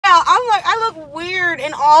weird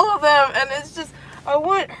in all of them. And it's just, I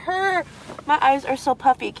want her. My eyes are so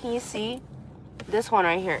puffy. Can you see? This one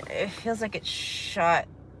right here, it feels like it's shut.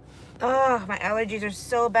 Oh, my allergies are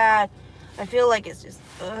so bad. I feel like it's just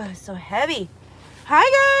so heavy.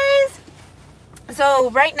 Hi guys. So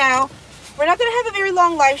right now, we're not gonna have a very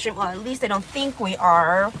long live stream. Well, at least I don't think we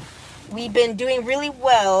are. We've been doing really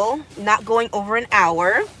well, not going over an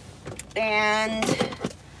hour. And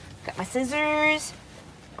got my scissors.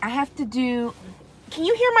 I have to do, can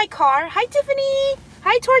you hear my car? Hi Tiffany.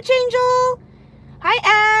 Hi Torch Angel.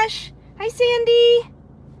 Hi Ash. Hi Sandy.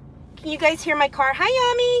 Can you guys hear my car? Hi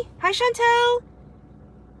Yami. Hi Chantel.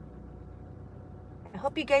 I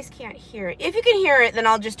hope you guys can't hear it. If you can hear it, then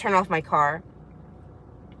I'll just turn off my car.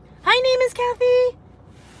 Hi, name is Kathy.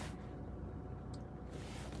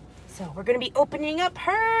 So we're gonna be opening up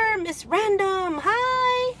her Miss Random.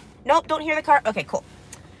 Hi. Nope, don't hear the car. Okay, cool.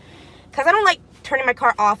 Because I don't like turning my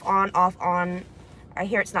car off, on, off, on. I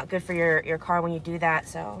hear it's not good for your car when you do that.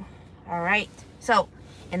 So, all right. So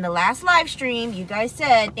in the last live stream, you guys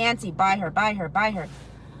said, Nancy, buy her, buy her, buy her.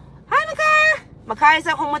 Hi, Micaiah. Micaiah's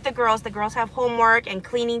at home with the girls. The girls have homework and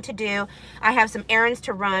cleaning to do. I have some errands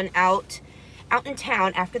to run out in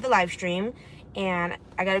town after the live stream. And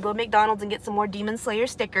I got to go to McDonald's and get some more Demon Slayer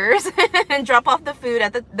stickers and drop off the food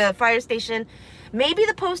at the fire station. Maybe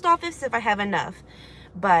the post office if I have enough.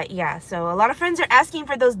 But yeah, so a lot of friends are asking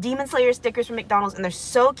for those Demon Slayer stickers from McDonald's, and they're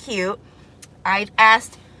so cute. I've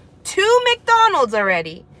asked 2 McDonald's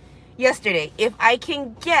already yesterday if I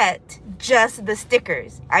can get just the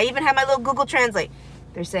stickers. I even have my little Google Translate.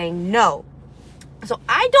 They're saying no. So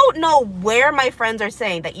I don't know where my friends are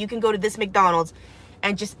saying that you can go to this McDonald's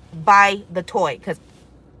and just buy the toy, because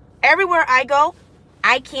everywhere I go,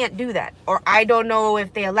 I can't do that. Or I don't know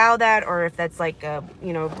if they allow that, or if that's like a,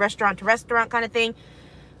 you know, restaurant to restaurant kind of thing.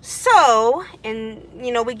 So, and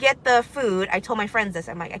you know, we get the food. I told my friends this.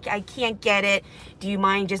 I'm like, I can't get it. Do you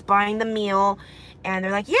mind just buying the meal? And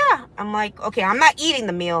they're like, yeah. I'm like, okay, I'm not eating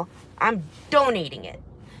the meal. I'm donating it.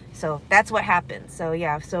 So that's what happens. So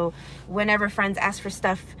yeah, so whenever friends ask for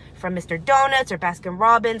stuff from Mr. Donuts or Baskin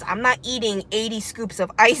Robbins, I'm not eating 80 scoops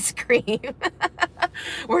of ice cream.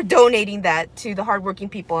 We're donating that to the hardworking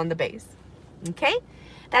people on the base. Okay?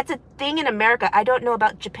 That's a thing in America. I don't know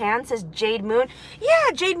about Japan, says Jade Moon.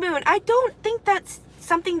 Yeah, Jade Moon. I don't think that's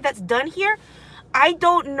something that's done here. I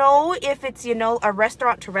don't know if it's, you know, a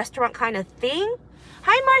restaurant to restaurant kind of thing.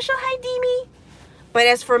 Hi, Marshall. Hi, Demi. But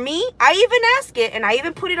as for me, I even ask it, and I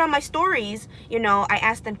even put it on my stories. You know, I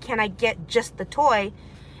asked them, can I get just the toy?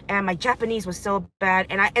 And my Japanese was so bad.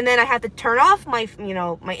 And then I had to turn off my, you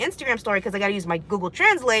know, my Instagram story because I got to use my Google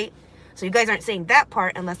Translate. So you guys aren't saying that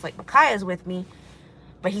part unless like Micaiah's with me.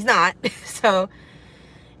 But he's not. So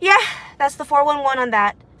yeah, that's the 411 on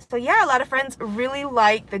that. So yeah, a lot of friends really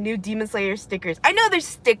like the new Demon Slayer stickers. I know there's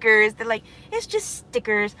stickers. They're like, it's just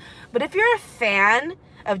stickers. But if you're a fan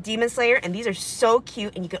of Demon Slayer, and these are so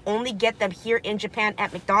cute, and you can only get them here in Japan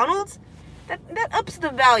at McDonald's, that ups the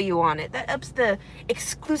value on it. That ups the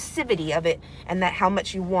exclusivity of it, and that how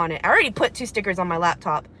much you want it. I already put 2 stickers on my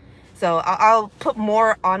laptop, so I'll put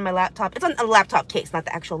more on my laptop. It's on a laptop case, not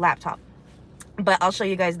the actual laptop, but I'll show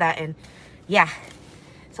you guys that. And yeah,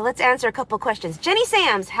 so let's answer a couple questions. Jenny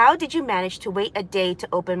Sams, how did you manage to wait a day to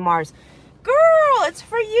open Mars? Girl, it's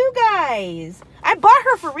for you guys. I bought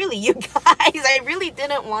her for really you guys. I really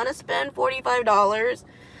didn't want to spend $45.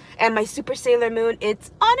 And my Super Sailor Moon, it's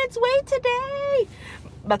on its way today.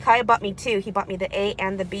 Micaiah bought me 2. He bought me the A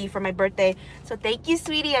and the B for my birthday. So thank you,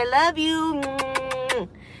 sweetie. I love you.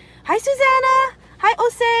 Hi, Susanna. Hi,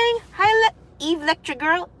 Osang. Hi, Eve Lecture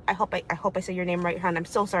Girl. I hope I say your name right, hon. I'm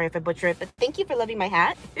so sorry if I butcher it, but thank you for loving my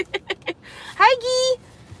hat. Hi, Gee.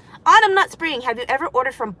 Autumn Not Spring, have you ever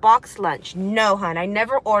ordered from Box Lunch? No, hon. I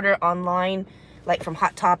never order online, like from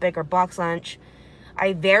Hot Topic or Box Lunch.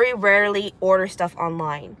 I very rarely order stuff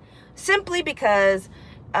online, simply because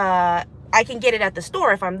I can get it at the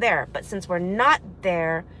store if I'm there. But since we're not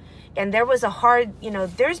there, and there was a hard, you know,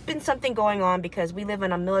 there's been something going on because we live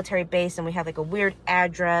in a military base and we have like a weird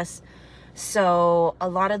address. So a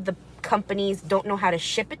lot of the companies don't know how to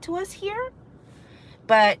ship it to us here.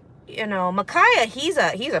 But you know, Micaiah, he's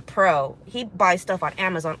a pro. He buys stuff on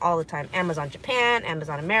Amazon all the time. Amazon Japan,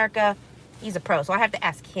 Amazon America. He's a pro, so I have to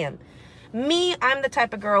ask him. Me, I'm the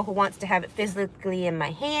type of girl who wants to have it physically in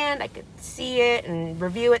my hand. I could see it and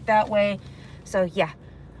review it that way. So yeah,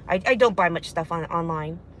 I don't buy much stuff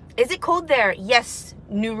online. Is it cold there? Yes,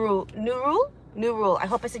 New Rule. New Rule? New Rule. I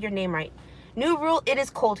hope I said your name right. New Rule, it is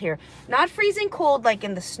cold here. Not freezing cold like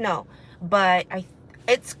in the snow, but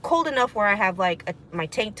it's cold enough where I have like my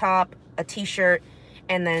tank top, a t-shirt,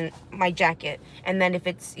 and then my jacket. And then if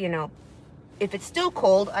it's, you know, if it's still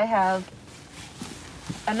cold, I have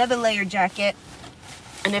another layer jacket.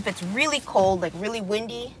 And if it's really cold, like really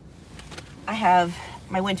windy, I have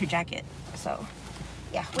my winter jacket. So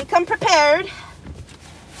yeah, we come prepared.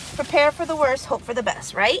 Prepare for the worst, hope for the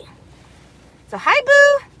best, right? So hi,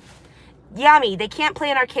 boo. Yummy, they can't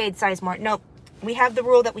play in arcades, Sizemore. Nope, we have the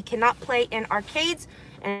rule that we cannot play in arcades.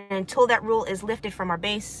 And until that rule is lifted from our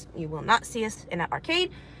base, you will not see us in an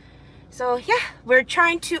arcade. So yeah, we're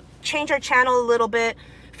trying to change our channel a little bit.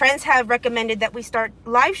 Friends have recommended that we start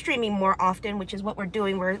live streaming more often, which is what we're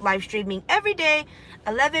doing. We're live streaming every day,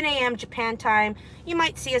 11 a.m. Japan time. You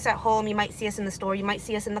might see us at home. You might see us in the store. You might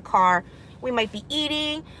see us in the car. We might be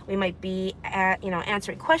eating. We might be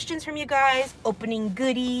answering questions from you guys, opening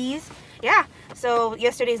goodies. Yeah, so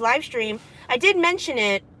yesterday's live stream, I did mention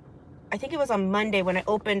it. I think it was on Monday when I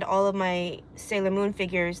opened all of my Sailor Moon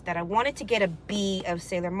figures that I wanted to get a B of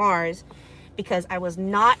Sailor Mars because I was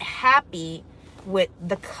not happy with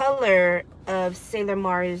the color of Sailor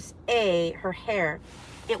Mars A, her hair.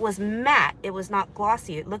 It was matte. It was not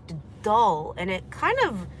glossy. It looked dull, and it kind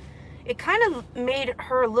of made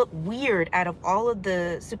her look weird out of all of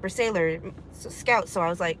the Super Sailor Scouts. So I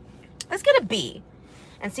was like, let's get a B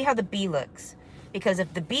and see how the B looks. Because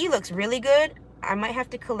if the B looks really good, I might have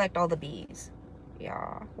to collect all the Bs.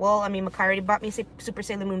 Yeah. Well, I mean, Makai already bought me Super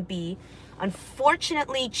Sailor Moon B.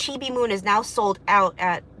 Unfortunately, Chibi Moon is now sold out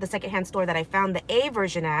at the secondhand store that I found the A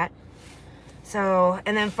version at. So,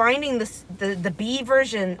 and then finding the B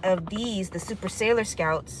version of these, the Super Sailor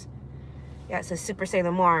Scouts. Yeah, it says Super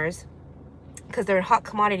Sailor Mars. Because they're a hot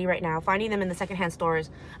commodity right now. Finding them in the secondhand stores,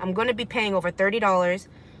 I'm going to be paying over $30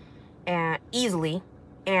 and easily.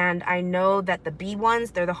 And I know that the B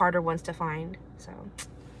ones, they're the harder ones to find. So,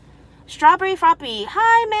 Strawberry Froppy.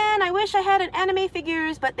 Hi, man. I wish I had an anime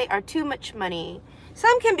figures, but they are too much money.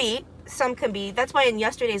 Some can be. Some can be. That's why in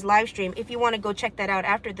yesterday's live stream, if you want to go check that out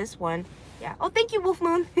after this one. Yeah. Oh, thank you, Wolf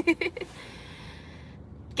Moon.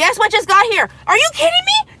 Guess what just got here? Are you kidding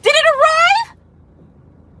me? Did it arrive?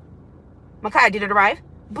 Makai, did it arrive?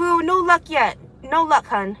 Boo, no luck yet. No luck,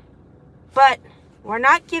 hun. But we're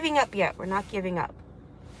not giving up yet. We're not giving up.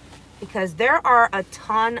 Because there are a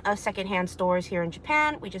ton of secondhand stores here in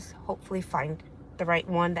Japan. We just hopefully find the right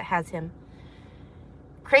one that has him.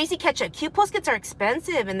 Crazy Ketchup. Cute Poskets are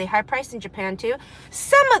expensive and they high priced in Japan too.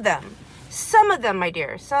 Some of them, my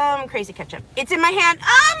dear. Some Crazy Ketchup. It's in my hand.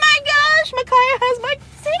 Oh my gosh, Makaya has my,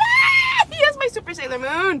 he has my Super Sailor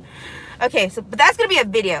Moon. Okay, so, but that's going to be a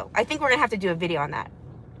video. I think we're going to have to do a video on that.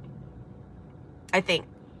 I think.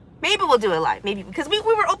 Maybe we'll do it live. Maybe, because we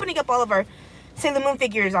were opening up all of our Sailor Moon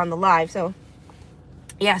figures on the live, so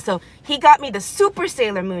yeah, so he got me the Super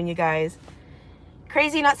Sailor Moon, you guys.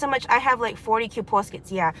 Crazy, not so much. I have like 40 Cute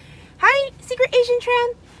Poskets. Yeah. Hi, Secret Asian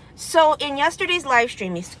Tran. So in yesterday's live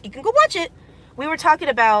stream, you can go watch it. We were talking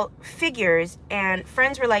about figures, and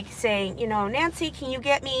friends were like saying, you know, Nancy, can you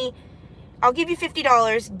get me, I'll give you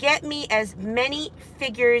 $50, get me as many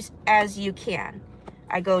figures as you can.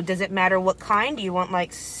 I go, does it matter what kind? Do you want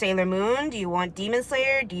like Sailor Moon? Do you want Demon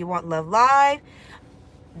Slayer? Do you want Love Live?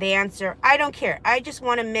 They answer, I don't care. I just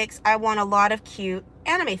want to mix. I want a lot of cute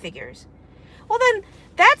anime figures. Well, then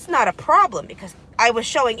that's not a problem, because I was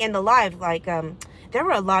showing in the live, like, there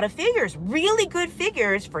were a lot of figures, really good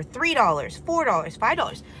figures for $3, $4,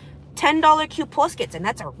 $5, $10 Cute Poskets, and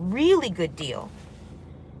that's a really good deal.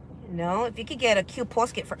 You know, if you could get a Cute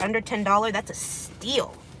Posket for under $10, that's a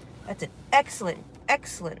steal. That's an excellent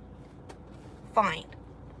find.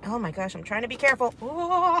 Oh my gosh, I'm trying to be careful.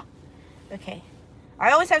 Oh, okay.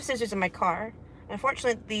 I always have scissors in my car.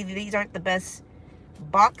 Unfortunately, these aren't the best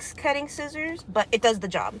box cutting scissors, but it does the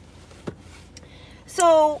job.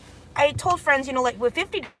 So I told friends, you know, like with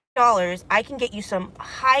 $50, I can get you some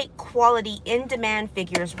high quality in-demand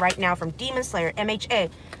figures right now from Demon Slayer, MHA.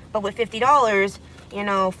 But with $50, you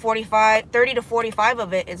know, 30 to 45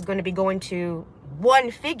 of it is going to be going to one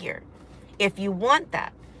figure. If you want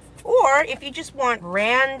that, or if you just want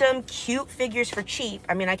random cute figures for cheap,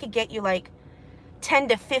 I mean, I could get you like 10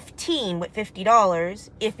 to 15 with $50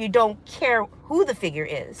 if you don't care who the figure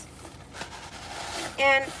is.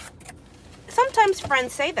 And sometimes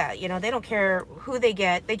friends say that, you know, they don't care who they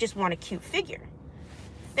get, they just want a cute figure.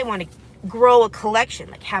 They want to grow a collection,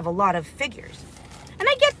 like have a lot of figures. And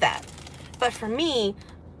I get that. But for me,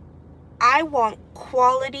 I want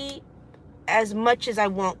quality as much as I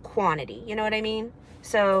want quantity. You know what I mean?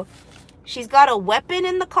 So she's got a weapon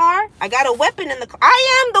in the car. I got a weapon in the car.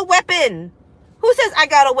 I am the weapon. Who says I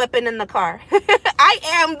got a weapon in the car? I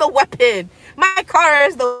am the weapon. My car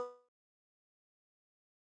is the...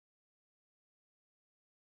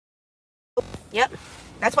 Yep.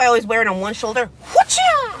 That's why I always wear it on one shoulder.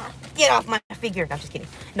 Whoocha! Get off my figure. No, I'm just kidding.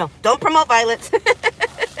 No, don't promote violence.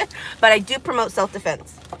 But I do promote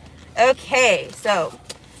self-defense. Okay, so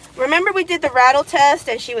remember we did the rattle test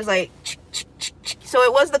and she was like, so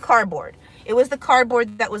it was the cardboard. It was the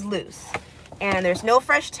cardboard that was loose. And there's no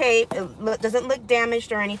fresh tape. It doesn't look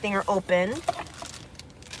damaged or anything or open.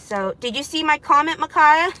 So, did you see my comment,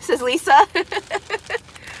 Micaiah? Says Lisa.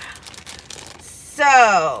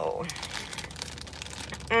 So,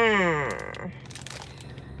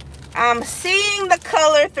 I'm seeing the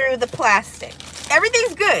color through the plastic.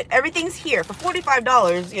 Everything's good. Everything's here for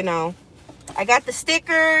 $45, you know. I got the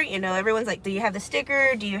sticker, you know, everyone's like, do you have the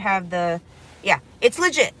sticker? Do you have the... Yeah, it's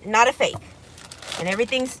legit, not a fake. And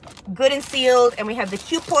everything's good and sealed. And we have the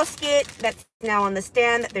Q-Posket that's now on the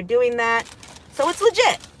stand that they're doing that. So it's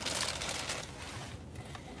legit.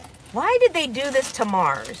 Why did they do this to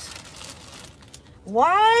Mars?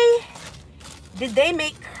 Why did they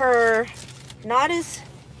make her not as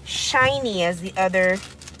shiny as the other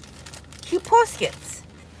Q-Poskets?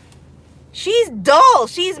 She's dull.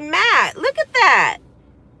 She's matte. Look at that.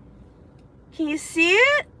 Can you see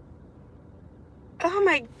it? Oh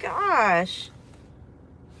my gosh.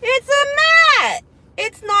 It's a matte.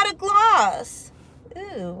 It's not a gloss.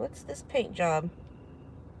 Ooh, what's this paint job?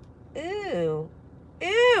 Ooh.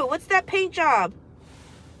 Ew, what's that paint job?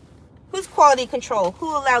 Who's quality control? Who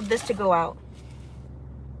allowed this to go out?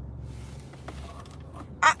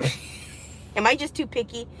 Am I just too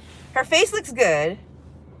picky? Her face looks good.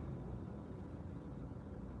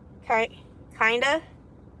 Kinda. Let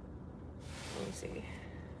me see.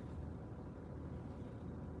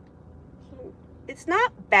 It's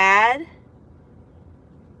not bad.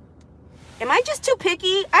 Am I just too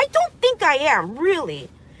picky? I don't think I am, really.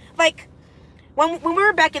 Like, when we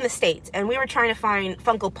were back in the States and we were trying to find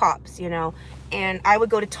Funko Pops, you know, and I would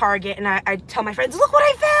go to Target and I'd tell my friends, look what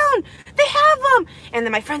I found! They have them! And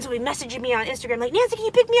then my friends would be messaging me on Instagram like, Nancy, can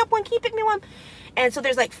you pick me up one? Can you pick me one? And so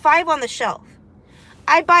there's like 5 on the shelf.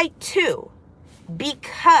 I buy 2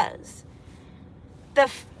 because the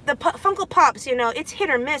Funko Pops, you know, it's hit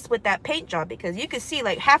or miss with that paint job because you can see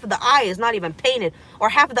like half of the eye is not even painted or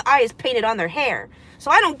half of the eye is painted on their hair. So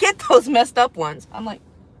I don't get those messed up ones. I'm like,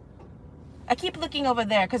 I keep looking over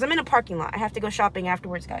there because I'm in a parking lot. I have to go shopping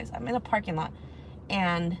afterwards, guys. I'm in a parking lot.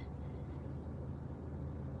 And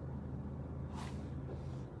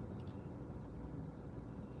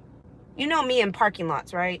you know me in parking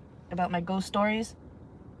lots, right? About my ghost stories.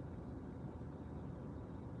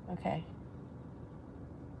 Okay.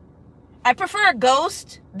 I prefer a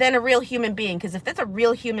ghost than a real human being because if that's a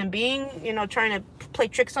real human being, you know, trying to play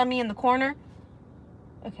tricks on me in the corner,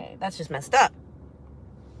 okay, that's just messed up.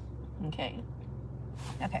 Okay.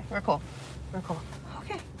 Okay, we're cool. We're cool.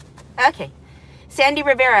 Okay. Okay. Sandy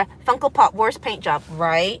Rivera, Funko Pop, worst paint job,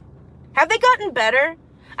 right? Have they gotten better?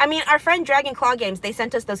 I mean, our friend Dragon Claw Games, they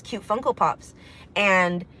sent us those cute Funko Pops.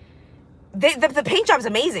 And the paint job's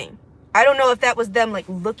amazing. I don't know if that was them, like,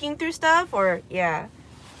 looking through stuff or, yeah.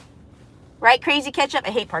 Right, Crazy Ketchup? I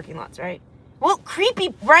hate parking lots, right? Well,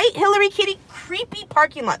 creepy, right, Hillary Kitty? Creepy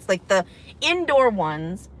parking lots, like the indoor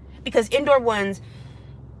ones. Because indoor ones,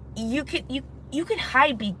 you could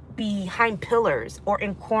hide behind pillars or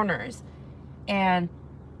in corners. And,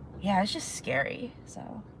 yeah, it's just scary.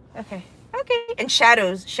 So, okay. Okay. And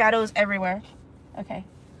shadows everywhere. Okay.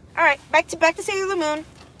 All right, back to Sailor Moon.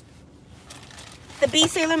 The bee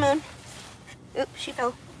Sailor Moon. Oop, she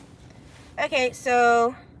fell. Okay,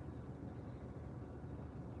 so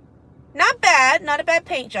not bad. Not a bad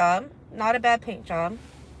paint job. Not a bad paint job.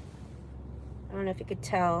 I don't know if you could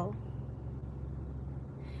tell.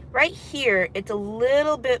 Right here, it's a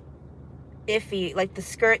little bit iffy, like the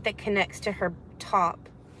skirt that connects to her top.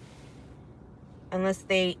 Unless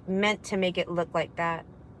they meant to make it look like that.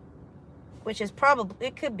 Which is probably,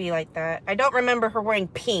 it could be like that. I don't remember her wearing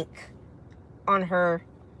pink on her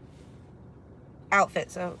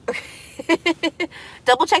outfit, so.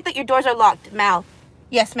 Double check that your doors are locked, Mal.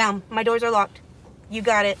 Yes, Mal, my doors are locked. You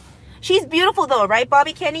got it. She's beautiful though, right,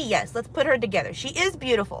 Bobby Kenny? Yes, let's put her together. She is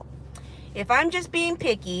beautiful. If I'm just being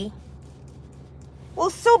picky, well,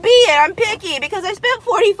 so be it. I'm picky because I spent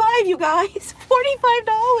 $45, you guys.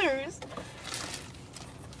 $45.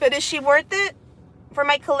 But is she worth it? For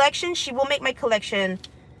my collection, she will make my collection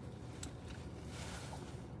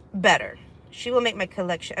better. She will make my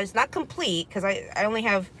collection. It's not complete because I only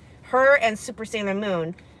have her and Super Sailor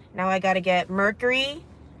Moon. Now I got to get Mercury,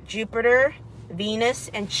 Jupiter, Venus,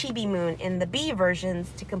 and Chibi Moon in the B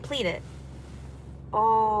versions to complete it.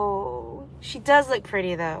 Oh, she does look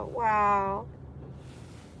pretty though. Wow.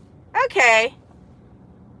 Okay.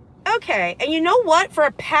 Okay. And you know what? For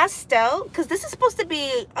a pastel, because this is supposed to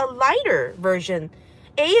be a lighter version.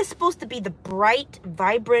 A is supposed to be the bright,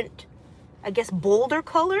 vibrant, I guess, bolder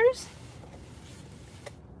colors.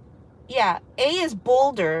 Yeah, A is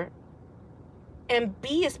bolder, and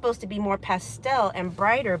B is supposed to be more pastel and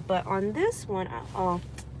brighter, but on this one, oh,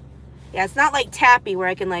 yeah, it's not like Tappy where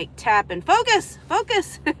I can like tap and focus.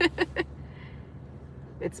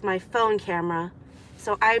 It's my phone camera.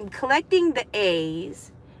 So I'm collecting the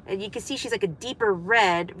A's, and you can see she's like a deeper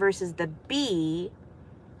red versus the B,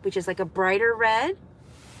 which is like a brighter red.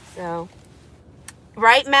 So,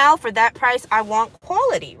 right, Mal, for that price, I want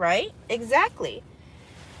quality, right? Exactly.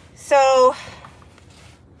 So,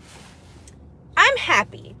 I'm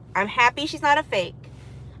happy. I'm happy she's not a fake.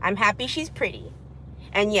 I'm happy she's pretty.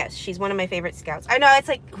 And yes, she's one of my favorite scouts. I know, it's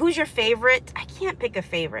like, who's your favorite? I can't pick a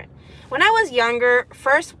favorite. When I was younger,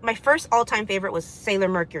 my first all-time favorite was Sailor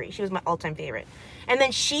Mercury. She was my all-time favorite. And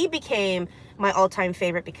then she became my all-time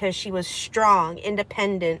favorite because she was strong,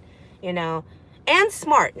 independent, you know, and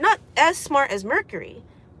smart. Not as smart as Mercury.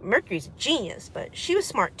 Mercury's a genius, but she was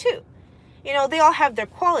smart too. You know, they all have their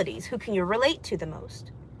qualities. Who can you relate to the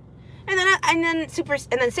most? And then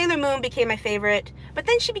Sailor Moon became my favorite, but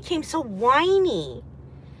then she became so whiny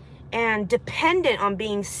and dependent on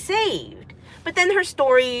being saved. But then her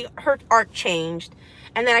story, her arc changed,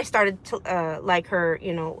 and then I started to like her,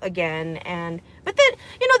 you know, again. But then,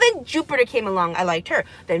 you know, then Jupiter came along, I liked her.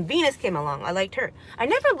 Then Venus came along, I liked her. I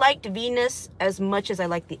never liked Venus as much as I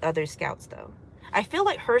liked the other scouts, though. I feel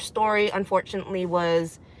like her story, unfortunately,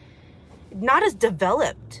 was not as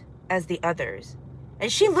developed as the others.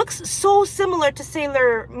 And she looks so similar to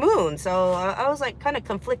Sailor Moon, so I was like kind of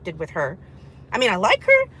conflicted with her. I mean, I like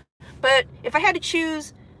her, but if I had to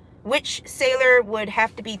choose which sailor would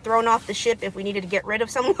have to be thrown off the ship if we needed to get rid of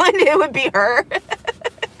someone, it would be her.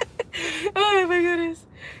 Oh my goodness.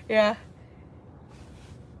 Yeah.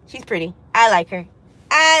 She's pretty. I like her.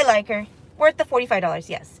 I like her. Worth the $45,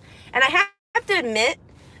 yes. And I have to admit,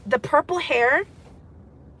 the purple hair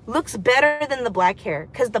looks better than the black hair,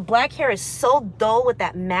 because the black hair is so dull with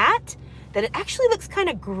that matte that it actually looks kind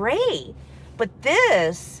of gray. But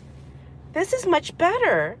this is much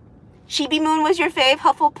better. Chibi Moon was your fave,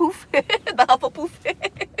 Hufflepuff? The Hufflepuff.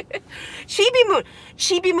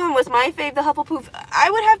 Chibi Moon was my fave, the Hufflepuff.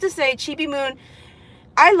 I would have to say Chibi Moon,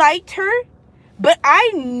 I liked her, but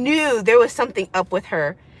I knew there was something up with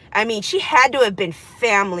her. I mean, she had to have been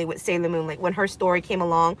family with Sailor Moon, like when her story came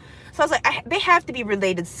along. So I was like, they have to be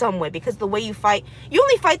related some way, because the way you fight, you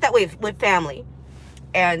only fight that way with family.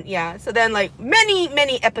 And yeah, so then like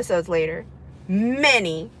many episodes later,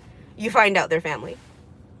 you find out they're family.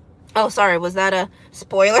 Oh, sorry, was that a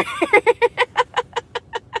spoiler?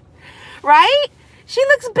 Right? She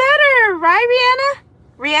looks better, right, Rihanna?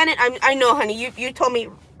 Rhiannon, I know, honey, you told me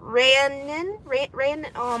Rhiannon?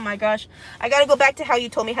 Oh my gosh. I gotta go back to how you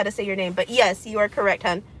told me how to say your name. But yes, you are correct,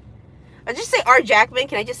 hon. I just say R. Jackman.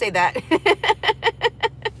 Can I just say that?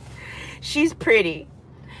 She's pretty.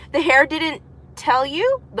 The hair didn't tell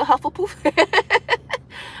you? The Hufflepuff?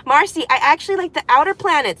 Marcy, I actually like the outer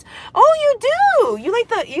planets. Oh, you do? You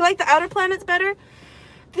like the outer planets better?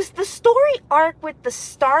 The story arc with the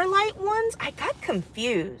Starlight ones, I got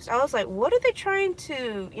confused. I was like, what are they trying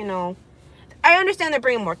to, you know... I understand they're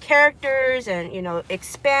bringing more characters and, you know,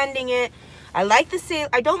 expanding it. I like the same.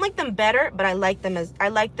 I don't like them better, but I like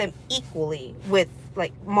them equally with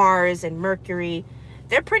like Mars and Mercury.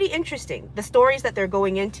 They're pretty interesting, the stories that they're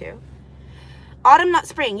going into. Autumn, not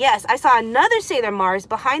spring. Yes, I saw another Sailor Mars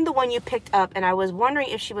behind the one you picked up, and I was wondering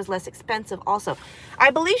if she was less expensive also.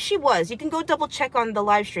 I believe she was. You can go double check on the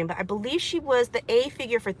live stream, but I believe she was the A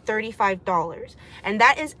figure for $35. And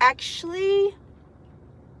that is actually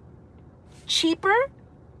cheaper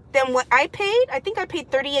than what I paid. I think I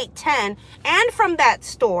paid $38.10, and from that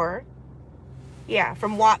store, yeah,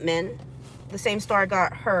 from Watman, the same store I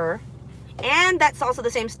got her, and that's also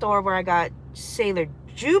the same store where I got Sailor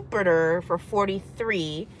Jupiter for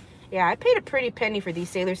 $43. Yeah, I paid a pretty penny for these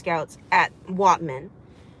Sailor Scouts at Watman,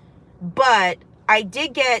 but I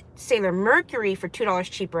did get Sailor Mercury for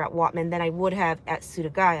 $2 cheaper at Watman than I would have at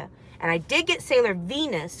Sudagaya, and I did get Sailor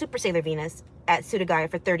Venus, Super Sailor Venus, at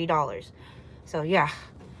Sudagaya for $30. So yeah.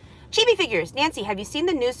 Chibi figures. Nancy, have you seen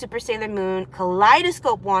the new Super Sailor Moon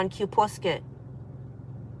Kaleidoscope wand Q-Posket?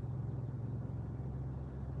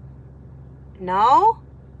 No?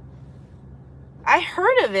 I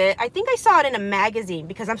heard of it. I think I saw it in a magazine,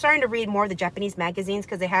 because I'm starting to read more of the Japanese magazines,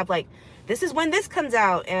 because they have like, this is when this comes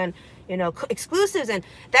out, and, you know, exclusives. And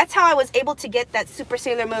that's how I was able to get that Super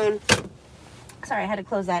Sailor Moon. Sorry, I had to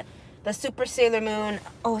close that. The Super Sailor Moon.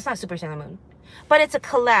 Oh, it's not Super Sailor Moon, but it's a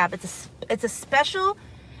collab. It's a special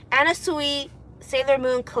Anasui Sailor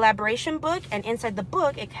Moon collaboration book, and inside the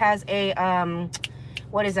book it has a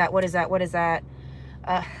What is that? What is that? What is that?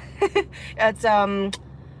 It's,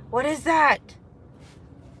 what is that?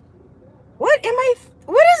 What is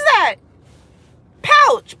that?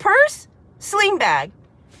 Pouch, purse, sling bag.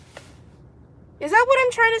 Is that what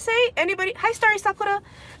I'm trying to say? Anybody? Hi, Starry Sakura.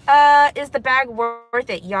 Is the bag worth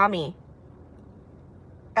it? Yami.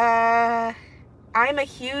 I'm a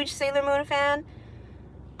huge Sailor Moon fan.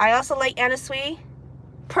 I also like Anna Sui.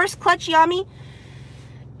 Purse clutch, Yami.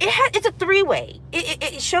 It's a three-way.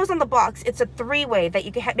 It shows on the box. It's a three-way that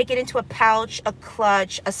you can make it into a pouch, a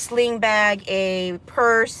clutch, a sling bag, a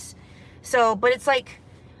purse. So, but it's like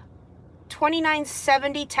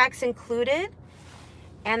 $29.70 tax included.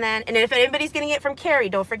 And if anybody's getting it from Carrie,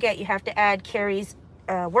 don't forget you have to add Carrie's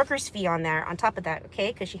workers fee on there on top of that,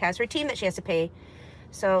 okay? Because she has her team that she has to pay.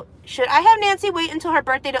 So, should I have Nancy wait until her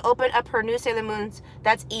birthday to open up her new Sailor Moons?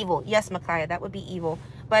 That's evil. Yes, Micaiah, that would be evil.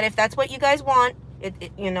 But if that's what you guys want,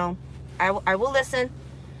 you know, I will listen.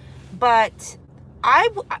 But so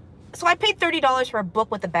I paid $30 for a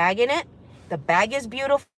book with a bag in it. The bag is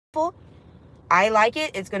beautiful. I like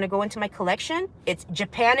it. It's going to go into my collection. It's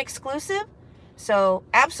Japan exclusive. So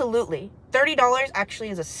absolutely, $30 actually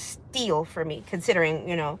is a steal for me, considering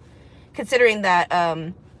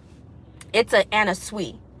that it's an Anna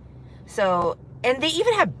Sui. So, and they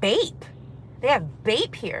even have Bape. They have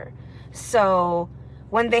Bape here. So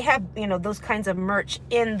when they have, you know, those kinds of merch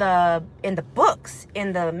in the books,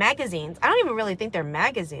 in the magazines, I don't even really think they're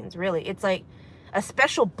magazines, really. It's like a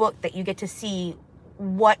special book that you get to see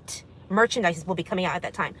what merchandise will be coming out at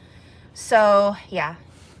that time. So yeah.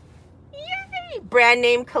 Yay! Brand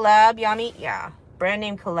name collab, Yami. Yeah, brand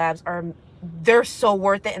name collabs they're so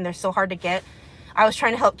worth it, and they're so hard to get. I was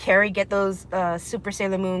trying to help Carrie get those Super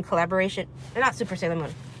Sailor Moon collaboration. They're not Super Sailor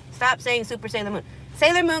Moon. Stop saying Super Sailor Moon.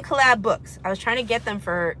 Sailor Moon collab books. I was trying to get them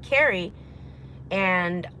for Carrie,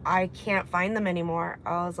 and I can't find them anymore.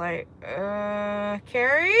 I was like,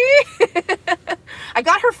 Carrie? I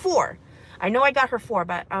got her 4. I know I got her 4,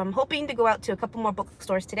 but I'm hoping to go out to a couple more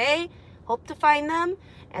bookstores today. Hope to find them.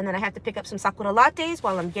 And then I have to pick up some Sakura lattes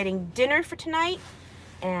while I'm getting dinner for tonight.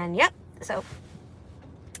 And yep, so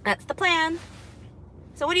that's the plan.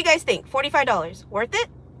 So what do you guys think? $45, worth it?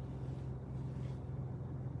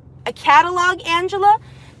 A catalog, Angela?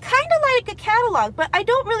 Kind of like a catalog, but I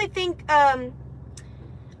don't really think,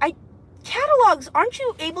 catalogs, aren't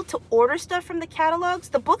you able to order stuff from the catalogs?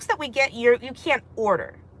 The books that we get, you can't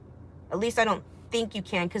order. At least I don't think you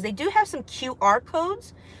can, because they do have some QR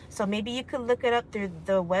codes, so maybe you could look it up through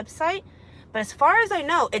the website. But as far as I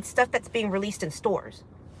know, it's stuff that's being released in stores.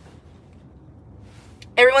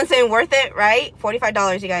 Everyone's saying worth it, right?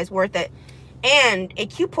 $45, you guys, worth it. And a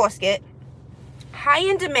Q Posket, high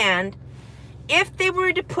in demand. If they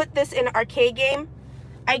were to put this in an arcade game,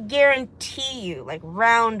 I guarantee you, like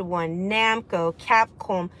Round 1, Namco,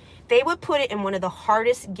 Capcom, they would put it in one of the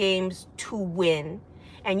hardest games to win.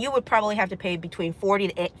 And you would probably have to pay between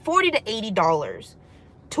 $40 to $80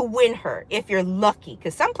 to win her, if you're lucky.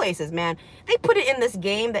 Because some places, man, they put it in this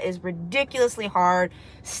game that is ridiculously hard,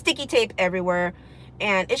 sticky tape everywhere,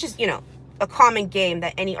 and it's just, you know, a common game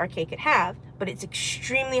that any arcade could have, but it's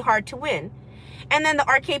extremely hard to win. And then the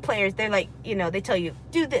arcade players, they're like, you know, they tell you,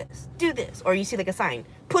 do this, or you see like a sign,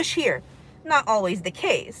 push here. Not always the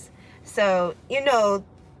case. So, you know,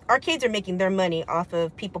 arcades are making their money off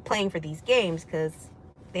of people playing for these games, because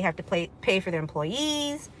they have to pay for their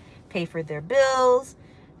employees, pay for their bills.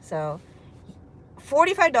 So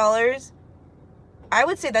 $45, I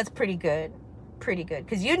would say that's pretty good. Pretty good.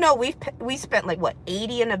 Because, you know, we spent like, what,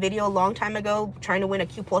 $80 in a video a long time ago trying to win a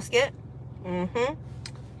Q Posket.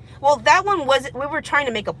 Well, that one we were trying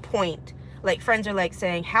to make a point. Like, friends are like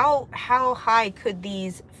saying, how high could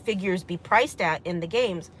these figures be priced at in the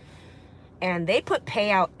games? And they put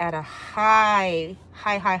payout at a high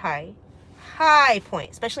point,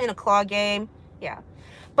 especially in a claw game. Yeah.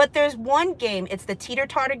 But there's one game, it's the Teeter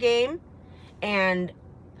Totter game, and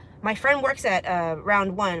my friend works at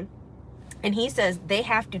Round 1, and he says they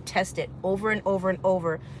have to test it over and over and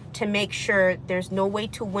over to make sure there's no way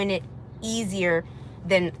to win it easier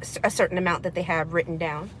than a certain amount that they have written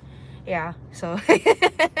down. Yeah, so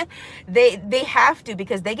they have to,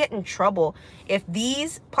 because they get in trouble if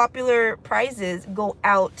these popular prizes go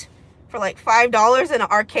out for like $5 in an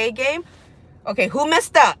arcade game. Okay, who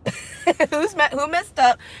messed up? Who messed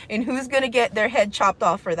up, and who's gonna get their head chopped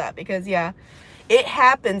off for that? Because yeah, it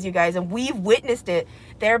happens, you guys, and we've witnessed it.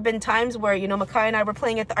 There have been times where, you know, Makai and I were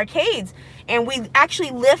playing at the arcades, and we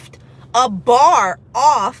actually lift a bar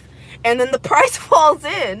off, and then the prize falls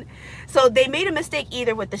in. So they made a mistake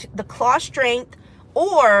either with the claw strength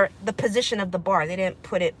or the position of the bar. They didn't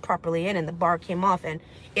put it properly in, and the bar came off, and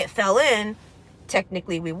it fell in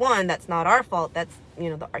technically we won. That's not our fault. That's, you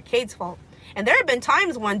know, the arcade's fault. And there have been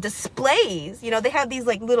times when displays, you know, they have these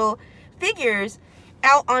like little figures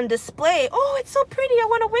out on display. Oh, it's so pretty. I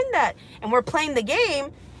want to win that. And we're playing the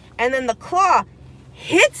game, and then the claw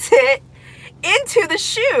hits it into the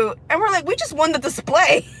shoe. And we're like, we just won the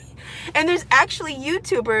display. And there's actually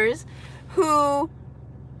YouTubers who,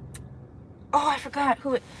 oh, I forgot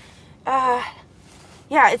who it,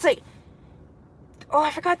 yeah, it's like, oh,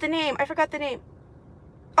 I forgot the name.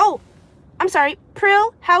 Oh, I'm sorry.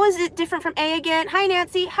 Prill, how is it different from A again? Hi,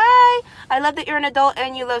 Nancy. Hi. I love that you're an adult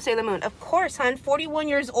and you love Sailor Moon. Of course, hon. 41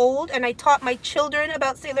 years old, and I taught my children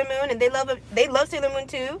about Sailor Moon, and they love Sailor Moon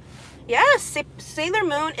too. Yes, Sailor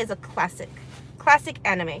Moon is a classic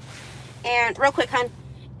anime. And real quick, hon,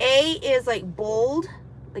 A is like bold,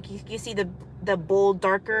 like you see the bold,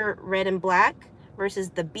 darker red and black, versus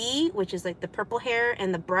the B, which is like the purple hair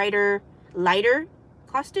and the brighter, lighter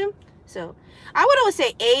costume. So I would always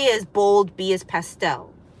say A is bold, B is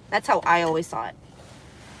pastel. That's how I always saw it.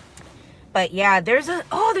 But yeah, there's a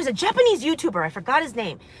Japanese YouTuber, I forgot his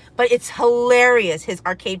name, but it's hilarious, his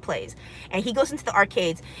arcade plays. And he goes into the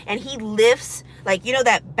arcades and he lifts, like, you know,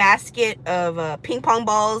 that basket of ping pong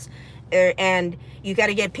balls, and you got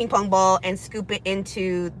to get a ping pong ball and scoop it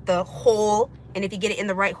into the hole, and if you get it in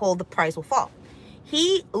the right hole, the prize will fall.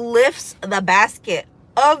 He lifts the basket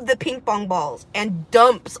of the ping pong balls and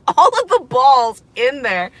dumps all of the balls in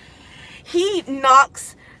there. He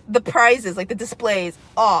knocks the prizes, like the displays,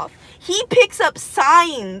 off. He picks up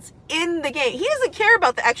signs in the game. He doesn't care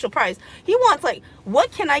about the actual prize. He wants, like,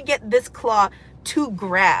 what can I get this claw to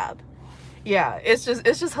grab? Yeah, it's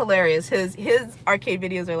just hilarious. His arcade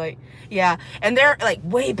videos are like, yeah, and they're like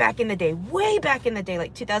way back in the day,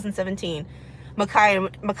 like 2017.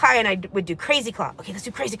 Makai and I would do Crazy Claw. Okay, let's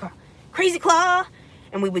do Crazy Claw.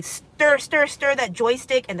 And we would stir that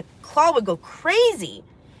joystick, and the claw would go crazy.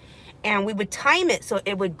 And we would time it so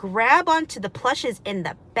it would grab onto the plushes in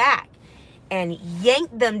the back and yank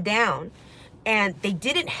them down. And they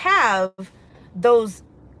didn't have those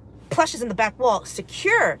plushes in the back wall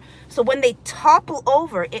secure. So when they topple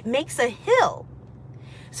over, it makes a hill.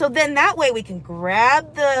 So then that way we can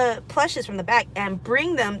grab the plushes from the back and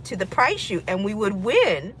bring them to the prize chute, and we would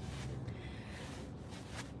win.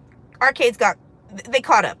 Arcades they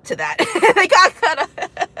caught up to that. They got caught up.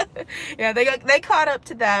 Yeah, they caught up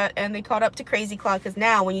to that, and they caught up to Crazy Claw, because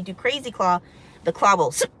now when you do Crazy Claw, the claw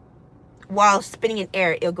will, while spinning in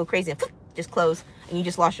air, it'll go crazy and just close, and you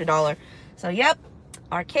just lost your $1. So yep,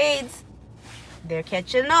 arcades, they're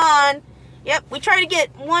catching on. Yep, we try to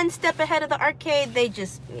get one step ahead of the arcade. They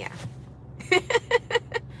just, yeah.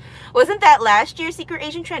 Wasn't that last year's Secret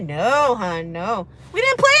Asian trend? No, hon, no. We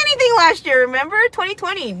didn't play anything last year, remember?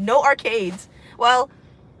 2020, no arcades. Well,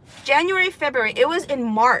 January, February, it was in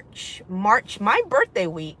March, my birthday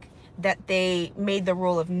week, that they made the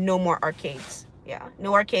rule of no more arcades. Yeah,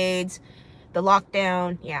 no arcades, the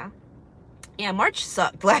lockdown, yeah. Yeah, March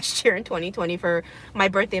sucked last year in 2020 for my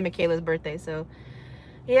birthday and Michaela's birthday, so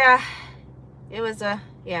yeah, it was,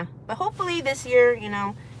 yeah. But hopefully this year, you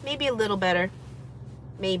know, maybe a little better,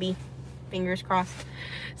 maybe, fingers crossed.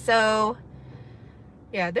 So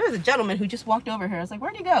yeah, there was a gentleman who just walked over here. I was like,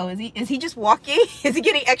 where'd he go? Is he just walking? Is he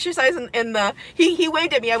getting exercise in the, he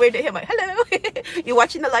waved at me. I waved at him like, hello. You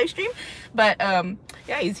watching the live stream? But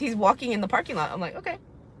yeah, he's walking in the parking lot. I'm like, okay,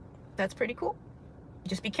 that's pretty cool.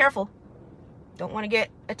 Just be careful. Don't want to get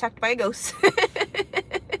attacked by a ghost.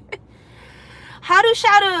 How do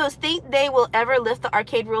shadows think they will ever lift the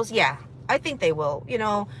arcade rules? Yeah, I think they will. You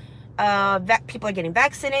know, people are getting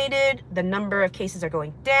vaccinated, the number of cases are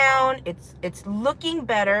going down, it's looking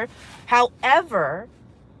better. However,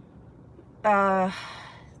 the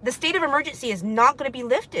state of emergency is not going to be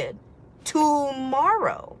lifted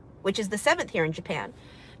tomorrow, which is the 7th here in Japan.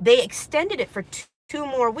 They extended it for two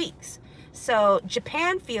more weeks. So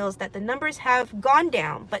Japan feels that the numbers have gone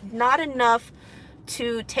down, but not enough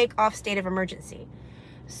to take off state of emergency.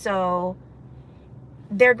 So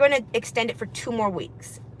they're going to extend it for 2 more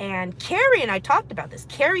weeks. And Carrie and I talked about this.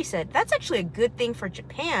 Carrie said that's actually a good thing for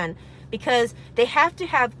Japan, because they have to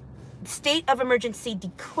have state of emergency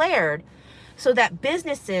declared so that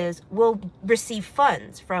businesses will receive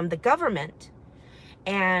funds from the government.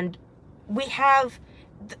 And we have,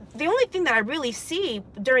 the only thing that I really see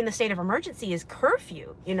during the state of emergency is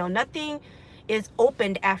curfew. You know, nothing is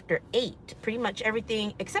opened after 8. Pretty much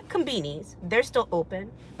everything except Konbinis, they're still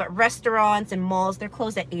open, but restaurants and malls, they're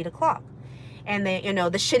closed at 8 o'clock. And they, you know,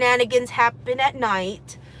 the shenanigans happen at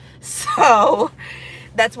night. So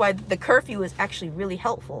that's why the curfew is actually really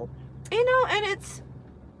helpful. You know, and it's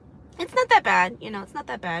not that bad. You know, it's not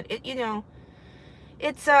that bad. You know,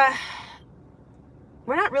 it's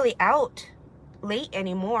we're not really out late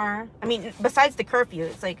anymore. I mean, besides the curfew,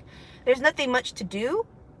 it's like there's nothing much to do.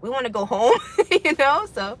 We want to go home, you know?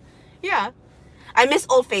 So, yeah. I miss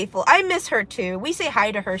Old Faithful. I miss her too. We say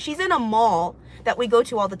hi to her. She's in a mall that we go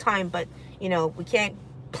to all the time, but, you know, we can't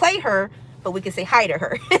play her, but we can say hi to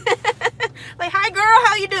her. Like, hi girl,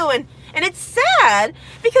 how you doing? And it's sad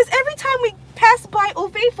because every time we pass by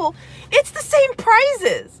Old Faithful, it's the same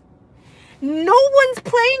prizes. No one's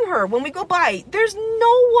playing her when we go by. There's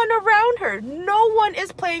no one around her. No one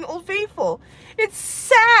is playing Old Faithful. It's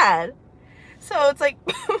sad. So it's like,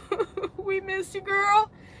 we miss you, girl.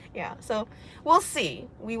 Yeah, so we'll see.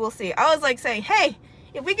 We will see. I was like saying, hey,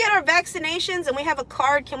 if we get our vaccinations and we have a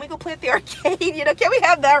card, can we go play at the arcade? You know, can we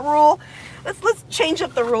have that rule? Let's change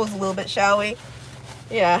up the rules a little bit, shall we?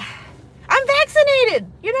 Yeah. I'm vaccinated.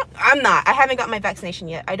 You know, I'm not. I haven't got my vaccination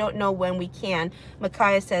yet. I don't know when we can.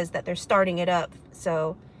 Micaiah says that they're starting it up.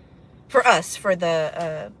 So for us, for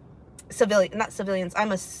the civilian, not civilians,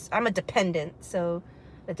 I'm a dependent. So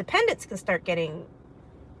the dependents can start getting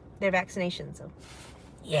their vaccination. So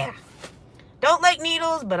yeah. Don't like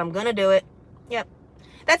needles, but I'm going to do it. Yep.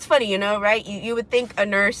 That's funny, you know, right? You would think a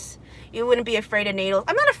nurse, you wouldn't be afraid of needles.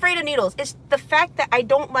 I'm not afraid of needles. It's the fact that I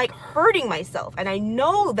don't like hurting myself. And I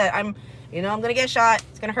know that I'm going to get shot.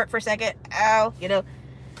 It's going to hurt for a second. Ow, you know.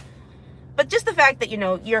 But just the fact that, you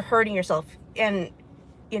know, you're hurting yourself. And,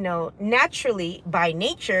 you know, naturally, by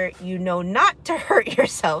nature, you know not to hurt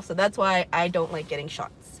yourself. So that's why I don't like getting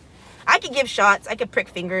shots. I could give shots. I could prick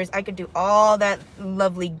fingers. I could do all that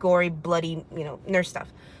lovely, gory, bloody, you know, nurse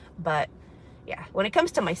stuff. But, yeah, when it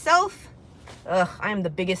comes to myself, I am the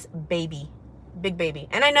biggest baby. Big baby.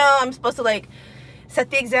 And I know I'm supposed to, like, set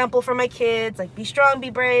the example for my kids. Like, be strong, be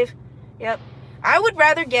brave. Yep. I would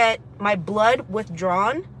rather get my blood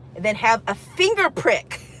withdrawn than have a finger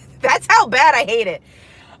prick. That's how bad I hate it.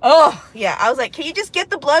 Oh, yeah. I was like, can you just get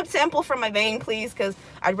the blood sample from my vein, please? Because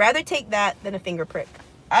I'd rather take that than a finger prick.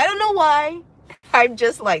 I don't know why. I'm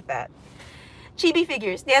just like that. Chibi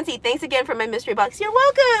figures. Nancy, thanks again for my mystery box. You're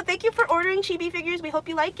welcome. Thank you for ordering Chibi figures. We hope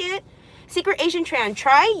you like it. Secret Asian Tran,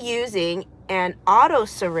 try using an auto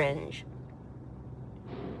syringe.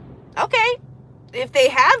 Okay. If they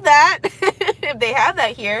have that, if they have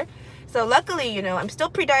that here. So luckily, you know, I'm still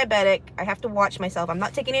pre-diabetic. I have to watch myself. I'm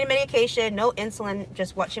not taking any medication, no insulin,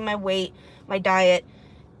 just watching my weight, my diet.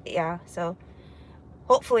 Yeah, so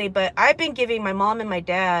hopefully, but I've been giving my mom and my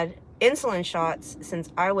dad insulin shots since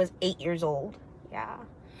I was 8 years old. Yeah.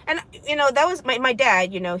 And, you know, that was my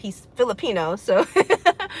dad, you know, he's Filipino. So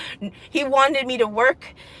he wanted me to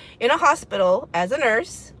work in a hospital as a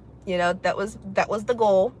nurse. You know, that was the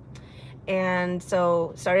goal. And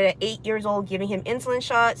so started at 8 years old, giving him insulin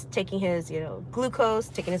shots, taking his, you know, glucose,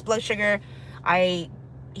 taking his blood sugar.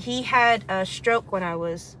 He had a stroke when I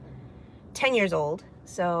was 10 years old.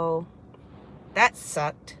 So that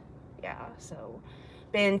sucked. Yeah. So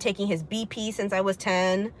been taking his BP since I was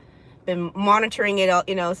 10. Been monitoring it all,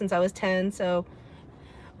 you know, since I was 10. So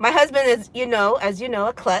my husband is, you know, as you know,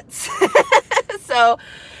 a klutz. So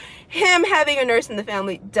him having a nurse in the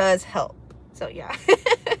family does help. So yeah.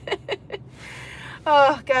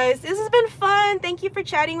 Oh, guys, this has been fun. Thank you for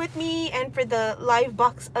chatting with me and for the live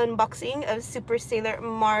box unboxing of Super Sailor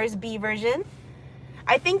Mars B version.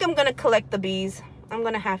 I think I'm going to collect the Bs. I'm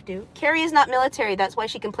going to have to. Carrie is not military. That's why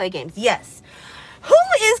she can play games. Yes. Who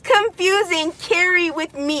is confusing Carrie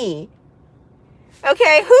with me?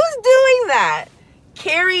 Okay, who's doing that?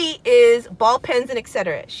 Carrie is ball pens and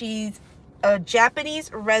etc. She's a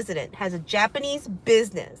Japanese resident, has a Japanese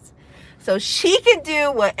business. So she can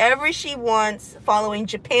do whatever she wants following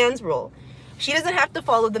Japan's rule. She doesn't have to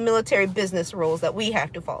follow the military business rules that we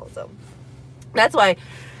have to follow. So that's why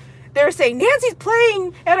they're saying, Nancy's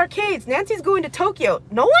playing at arcades. Nancy's going to Tokyo.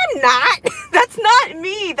 No, I'm not. That's not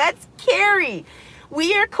me. That's Carrie.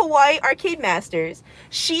 We are kawaii arcade masters.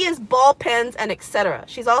 She is ball pens and etc.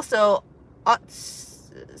 She's also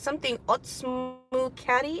something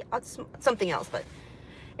Otsumukari, something else. But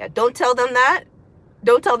yeah, don't tell them that.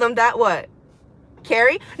 Don't tell them that what?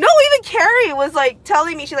 Carrie? No, even Carrie was like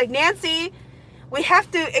telling me, she's like, Nancy, we have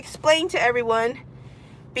to explain to everyone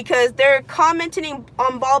because they're commenting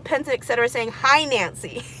on ball pens, etc., saying, hi,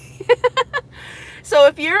 Nancy. So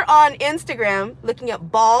if you're on Instagram looking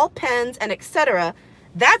at ball pens and etc.,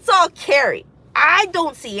 that's all Carrie. I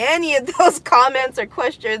don't see any of those comments or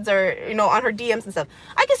questions or, you know, on her DMs and stuff.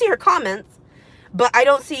 I can see her comments. But I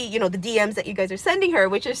don't see, you know, the DMs that you guys are sending her,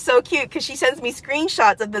 which is so cute because she sends me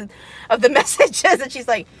screenshots of the messages and she's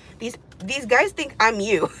like, these guys think I'm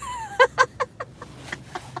you.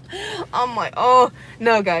 I'm like, oh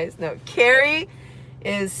no, guys, no. Carrie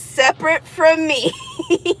is separate from me.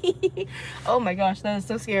 Oh my gosh, that is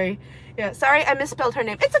so scary. Yeah, sorry, I misspelled her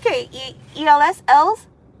name. It's okay. E-L-S, Els?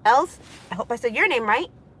 Els? I hope I said your name right.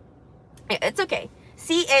 Yeah, it's okay.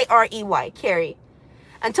 C-A-R-E-Y, Carrie.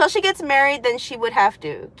 Until she gets married, then she would have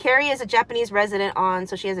to. Carrie is a Japanese resident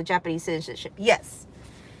so she has a Japanese citizenship. Yes.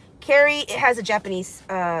 Carrie has a Japanese,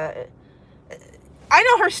 I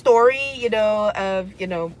know her story, you know, of, you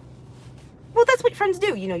know, well, that's what friends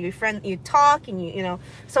do. You know, you talk and you know.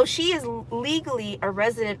 So she is legally a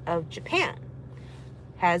resident of Japan.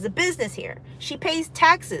 Has a business here. She pays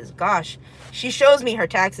taxes. Gosh, she shows me her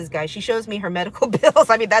taxes, guys. She shows me her medical bills.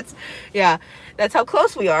 I mean, that's how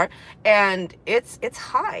close we are. And it's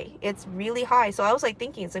high. It's really high. So I was like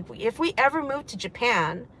thinking, it's like, if we ever move to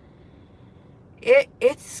Japan,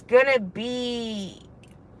 it's gonna be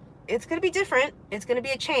different. It's gonna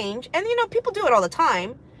be a change. And you know, people do it all the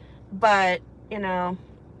time. But, you know,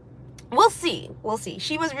 we'll see. We'll see.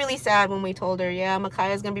 She was really sad when we told her, yeah,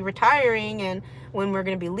 Micaiah's going to be retiring and when we're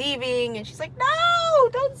going to be leaving. And she's like, no,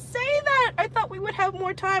 don't say that. I thought we would have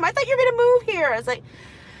more time. I thought you were going to move here. I was like,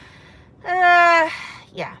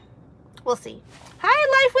 yeah, we'll see.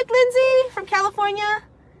 Hi, Life with Lindsay from California.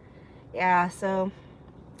 Yeah, so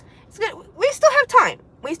it's good. We still have time.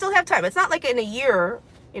 We still have time. It's not like in a year,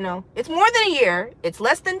 you know, it's more than a year. It's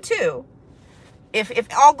less than 2.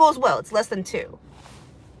 If all goes well, it's less than 2.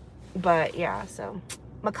 But yeah, so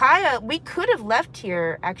Micaiah, we could have left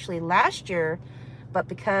here actually last year, but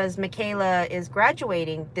because Michaela is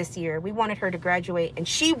graduating this year, we wanted her to graduate, and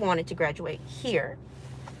she wanted to graduate here.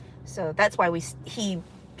 So that's why he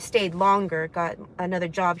stayed longer, got another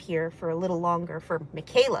job here for a little longer for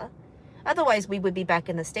Michaela. Otherwise, we would be back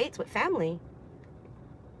in the States with family.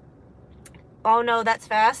 Oh no, that's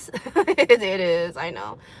fast. It is, I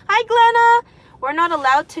know. Hi, Glenna. We're not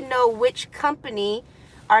allowed to know which company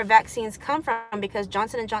our vaccines come from because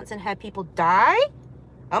Johnson & Johnson had people die?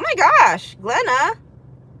 Oh my gosh, Glenna.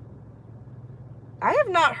 I have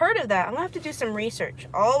not heard of that. I'm gonna have to do some research.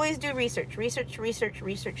 Always do research.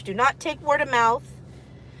 Research. Do not take word of mouth.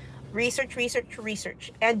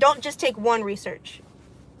 Research. And don't just take one research.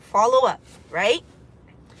 Follow up, right?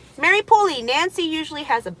 Mary Polly, Nancy usually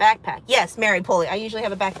has a backpack. Yes, Mary Polly, I usually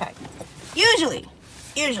have a backpack. Usually.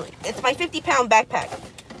 It's my 50-pound backpack.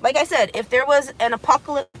 Like I said, if there was an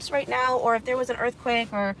apocalypse right now, or if there was an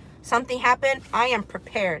earthquake or something happened, I am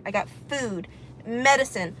prepared. I got food,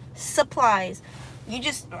 medicine, supplies. You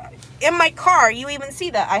just, in my car, you even see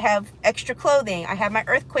that. I have extra clothing. I have my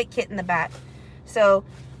earthquake kit in the back. So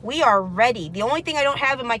we are ready. The only thing I don't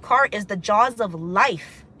have in my car is the jaws of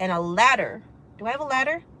life and a ladder. Do I have a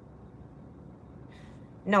ladder?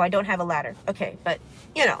 No, I don't have a ladder. Okay, but,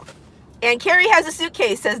 you know. And Carrie has a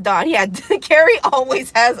suitcase, says Dawn. Yeah, Carrie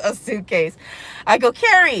always has a suitcase. I go,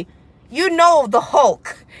 Carrie, you know the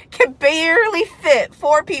Hulk can barely fit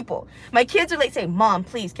 4 people. My kids are like saying, Mom,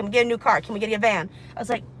 please, can we get a new car? Can we get a van? I was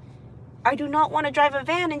like, I do not want to drive a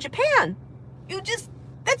van in Japan.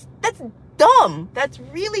 That's dumb. That's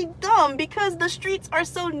really dumb because the streets are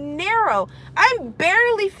so narrow. I'm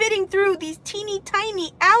barely fitting through these teeny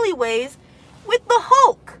tiny alleyways with the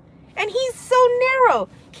Hulk. And he's so narrow.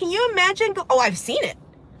 Can you imagine? Oh, I've seen it.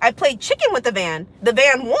 I played chicken with the van. The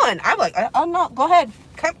van won. I'm like, oh no, go ahead.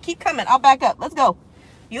 Keep coming. I'll back up. Let's go.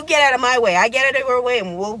 You get out of my way. I get out of your way,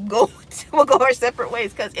 and we'll go our separate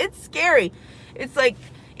ways because it's scary. It's like,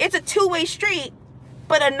 it's a 2-way street,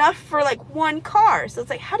 but enough for like 1 car. So it's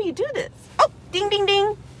like, how do you do this? Oh, ding, ding,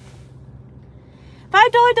 ding.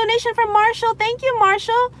 $5 donation from Marshall. Thank you,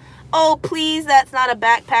 Marshall. Oh, please, that's not a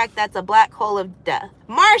backpack. That's a black hole of death.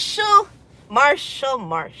 Marshall.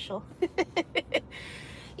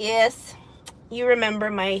 Yes, you remember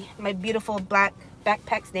my beautiful black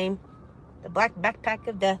backpack's name. The black backpack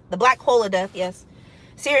of death. The black hole of death, yes.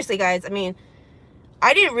 Seriously, guys, I mean,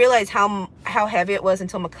 I didn't realize how heavy it was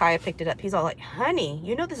until Micaiah picked it up. He's all like, honey,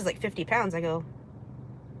 you know this is like 50 pounds. I go,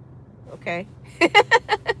 okay.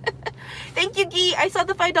 Thank you, Gee. I saw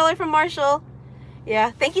the $5 from Marshall.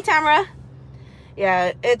 Yeah, thank you, Tamara.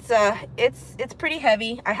 Yeah, it's pretty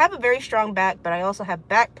heavy. I have a very strong back, but I also have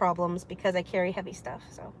back problems because I carry heavy stuff.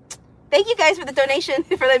 So thank you guys for the donation,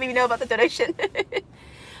 for letting me know about the donation.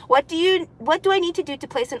 What do I need to do to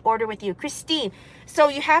place an order with you? Christine, so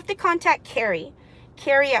you have to contact Carrie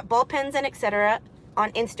at Ballpens and Etc.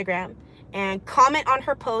 on Instagram, and comment on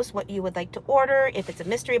her post what you would like to order. If it's a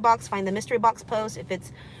mystery box, find the mystery box post. If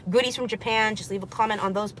it's goodies from Japan, just leave a comment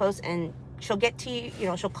on those posts and she'll get to you. You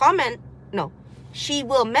know, she'll comment. No, she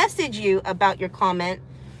will message you about your comment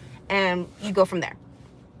and you go from there.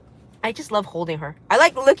 I just love holding her. I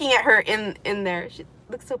like looking at her in there. She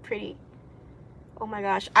looks so pretty. Oh my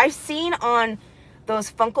gosh. I've seen on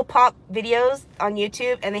those Funko Pop videos on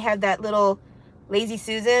YouTube, and they have that little Lazy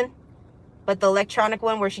Susan, but the electronic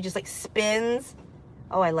one where she just like spins.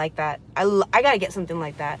 Oh, I like that. I gotta get something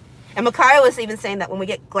like that. And Micaiah was even saying that when we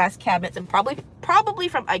get glass cabinets, and probably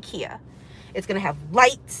from IKEA, it's gonna have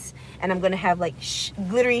lights, and I'm gonna have like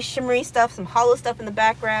glittery, shimmery stuff, some hollow stuff in the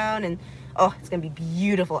background, and oh, it's gonna be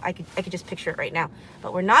beautiful. I could just picture it right now.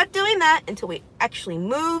 But we're not doing that until we actually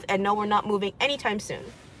move, and no, we're not moving anytime soon.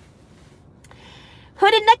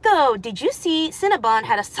 Hooded Neko, did you see Cinnabon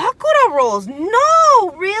had a Sakura rolls? No,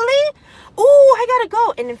 really? Oh, I gotta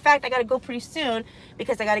go. And in fact, I gotta go pretty soon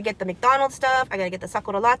because I gotta get the McDonald's stuff. I gotta get the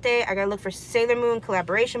Sakura latte. I gotta look for Sailor Moon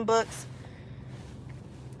collaboration books.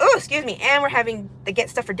 Oh, excuse me. And we're having to get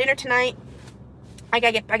stuff for dinner tonight. I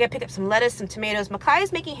gotta pick up some lettuce, some tomatoes. Makai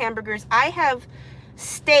is making hamburgers. I have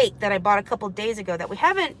steak that I bought a couple days ago that we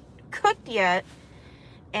haven't cooked yet.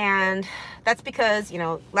 And that's because, you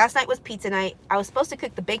know, last night was pizza night. I was supposed to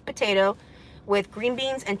cook the baked potato with green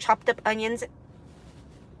beans and chopped up onions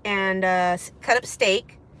and cut up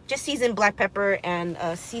steak. Just seasoned black pepper and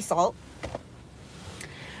sea salt.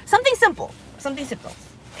 Something simple. Something simple.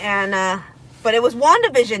 And, but it was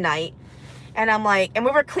WandaVision night. And I'm like, and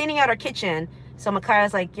we were cleaning out our kitchen. So Micaiah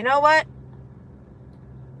was like, you know what?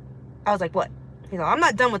 I was like, what? He's like, I'm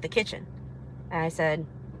not done with the kitchen. And I said,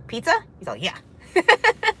 pizza? He's like, yeah.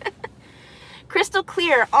 Crystal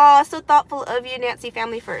clear. Oh, so thoughtful of you, Nancy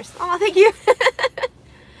Family First. Oh, thank you.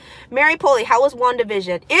 Mary Polly, how was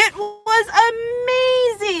WandaVision? It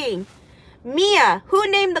was amazing. Mia, who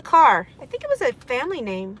named the car? I think it was a family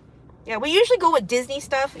name. Yeah, we usually go with Disney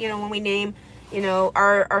stuff, you know, when we name, you know,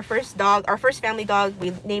 our first dog, our first family dog,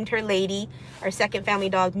 we named her Lady. Our second family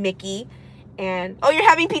dog, Mickey. And, oh, you're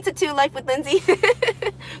having pizza too, Life with Lindsay?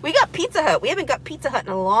 We got Pizza Hut. We haven't got Pizza Hut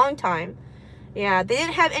in a long time. Yeah, they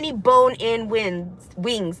didn't have any bone-in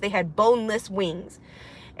wings. They had boneless wings.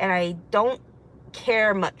 And I don't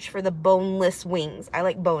care much for the boneless wings. I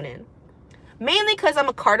like bone-in. Mainly because I'm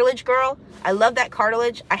a cartilage girl. I love that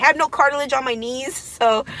cartilage. I have no cartilage on my knees,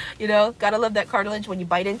 so, you know, gotta love that cartilage when you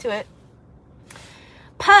bite into it.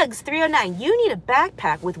 Pugs 309, you need a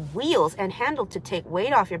backpack with wheels and handle to take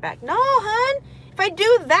weight off your back. No, hun. If I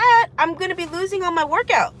do that, I'm going to be losing on my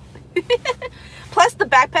workout. Plus, the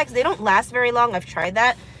backpacks, they don't last very long. I've tried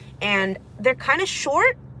that. And they're kind of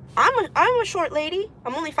short. I'm a short lady.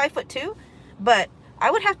 I'm only 5'2". But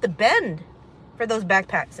I would have to bend for those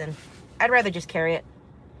backpacks. And I'd rather just carry it.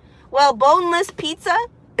 Well, boneless pizza.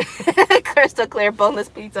 Crystal clear, boneless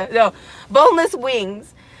pizza. No, boneless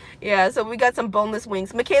wings. Yeah, so we got some boneless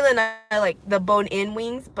wings. Michaela and I like the bone-in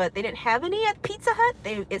wings, but they didn't have any at Pizza Hut.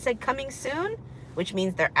 It said coming soon, which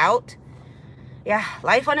means they're out. Yeah,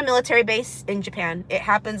 life on a military base in Japan. It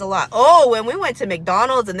happens a lot. Oh, when we went to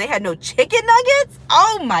McDonald's and they had no chicken nuggets?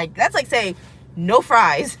 Oh my, that's like saying no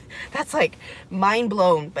fries. That's like mind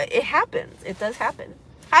blown, but it happens. It does happen.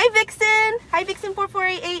 Hi, Vixen. Hi,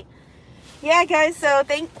 Vixen4488. Yeah, guys, so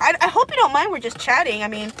I hope you don't mind. We're just chatting. I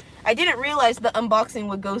mean, I didn't realize the unboxing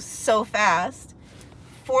would go so fast.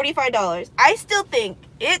 $45. I still think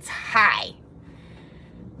it's high.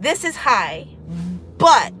 This is high.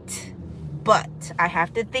 But I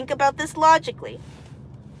have to think about this logically.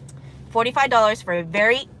 $45 for a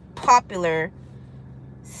very popular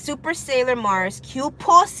Super Sailor Mars Q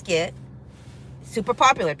Posket. Super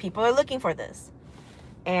popular. People are looking for this.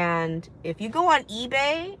 And if you go on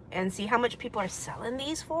eBay and see how much people are selling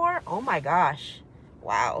these for, oh my gosh.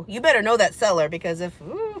 Wow, you better know that seller, because if,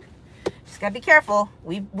 just gotta be careful.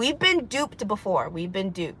 We've been duped before. We've been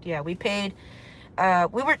duped. Yeah, we paid,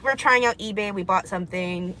 we're trying out eBay. We bought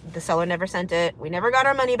something. The seller never sent it. We never got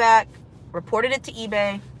our money back. Reported it to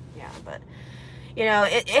eBay. Yeah, but, you know,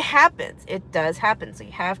 it happens. It does happen. So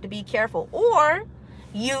you have to be careful. Or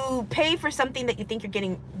you pay for something that you think you're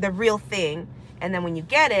getting the real thing. And then when you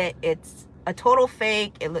get it, it's a total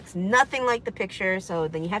fake. It looks nothing like the picture. So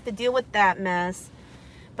then you have to deal with that mess.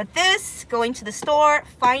 But this, going to the store,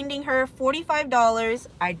 finding her $45,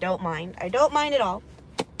 I don't mind. I don't mind at all.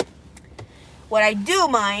 What I do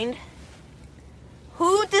mind,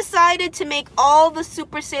 who decided to make all the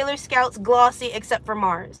Super Sailor Scouts glossy except for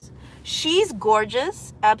Mars? She's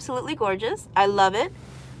gorgeous, absolutely gorgeous. I love it.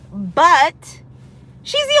 But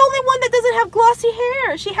she's the only one that doesn't have glossy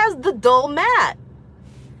hair. She has the dull matte.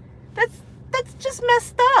 That's just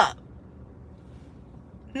messed up.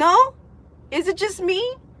 No? Is it just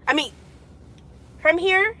me? I mean, from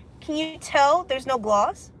here, can you tell there's no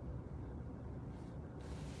gloss?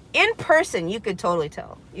 In person, you could totally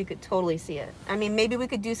tell. You could totally see it. I mean, maybe we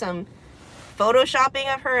could do some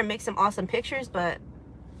photoshopping of her and make some awesome pictures, but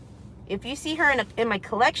if you see her in my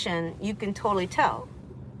collection, you can totally tell.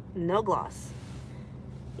 No gloss.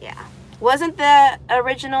 Yeah. Wasn't the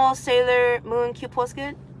original Sailor Moon Q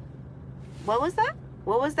Posket? What was that?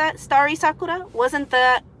 What was that? Starry Sakura? Wasn't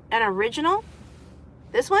that an original?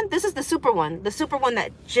 This one? This is the super one. The super one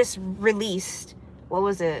that just released. What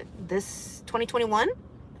was it? This 2021?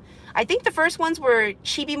 I think the first ones were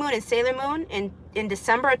Chibi Moon and Sailor Moon in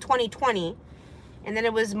December of 2020. And then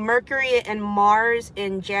it was Mercury and Mars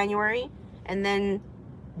in January. And then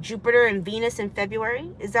Jupiter and Venus in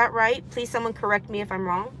February. Is that right? Please someone correct me if I'm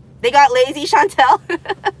wrong. They got lazy, Chantel.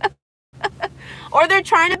 Or they're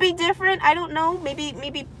trying to be different. I don't know. Maybe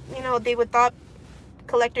you know, they would thought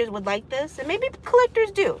collectors would like this. And maybe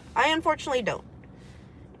collectors do. I unfortunately don't.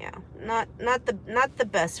 Yeah. Not the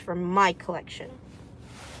best for my collection.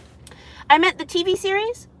 I meant the TV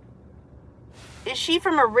series. Is she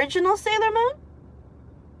from original Sailor Moon?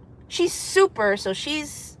 She's super, so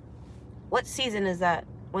she's... What season is that?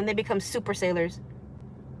 When they become super sailors?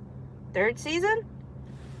 3rd season?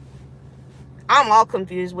 I'm all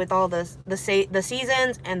confused with all the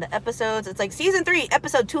seasons and the episodes. It's like season 3,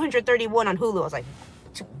 episode 231 on Hulu. I was like,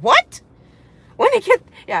 what? When they get...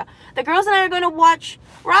 Yeah. The girls and I are going to watch...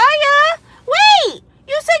 Raya! Wait!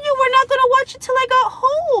 You said you were not going to watch it till I got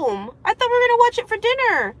home. I thought we were going to watch it for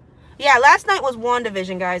dinner. Yeah, last night was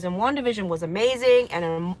WandaVision, guys. And WandaVision was amazing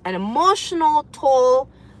and an emotional toll.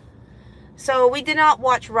 So we did not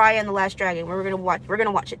watch Raya and the Last Dragon. We're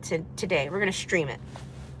gonna watch it today. We're gonna stream it.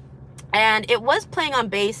 And it was playing on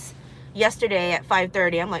base yesterday at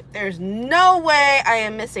 5:30. I'm like, there's no way I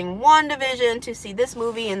am missing WandaVision to see this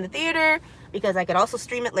movie in the theater, because I could also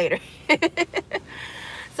stream it later.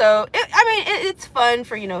 So it's fun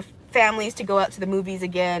for, you know, families to go out to the movies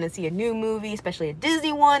again and see a new movie, especially a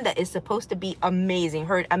Disney one that is supposed to be amazing.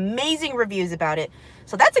 Heard amazing reviews about it,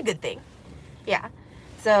 so that's a good thing. Yeah.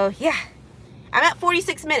 So yeah. I'm at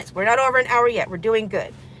 46 minutes. We're not over an hour yet. We're doing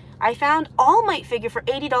good. I found All Might figure for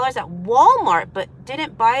 $80 at Walmart, but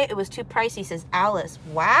didn't buy it. It was too pricey, says Alice.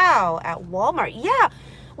 Wow, at Walmart. Yeah,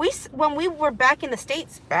 when we were back in the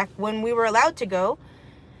States, back when we were allowed to go,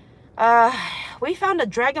 we found a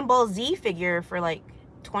Dragon Ball Z figure for like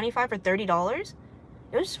 $25 or $30.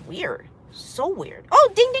 It was weird. So weird. Oh,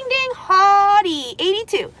 ding, ding, ding. Hottie.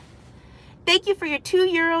 82. Thank you for your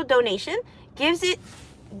 €2 donation. Gives it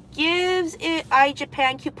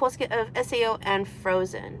iJapan Q Posket of SAO and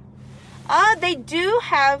Frozen. They do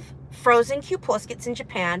have Frozen Q Poskets in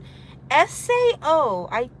Japan. SAO,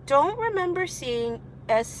 I don't remember seeing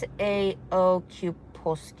SAO Q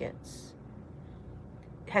Poskets.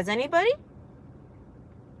 Has anybody?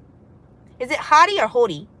 Is it Hottie or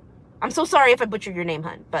Hodi? I'm so sorry if I butchered your name,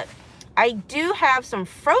 hun, but I do have some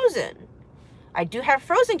Frozen. I do have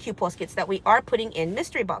Frozen Q Poskets that we are putting in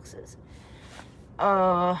mystery boxes.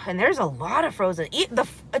 And there's a lot of Frozen.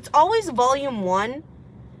 It's always volume 1.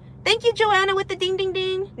 Thank you, Joanna, with the ding, ding,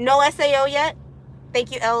 ding. No SAO yet.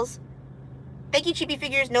 Thank you, Els. Thank you, Chibi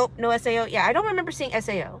Figures. Nope, no SAO. Yeah, I don't remember seeing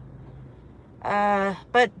SAO.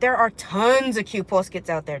 But there are tons of Q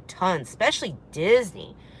Poskets out there. Tons. Especially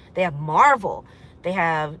Disney. They have Marvel. They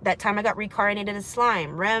have That Time I Got Reincarnated as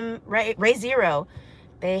Slime. Ray Zero.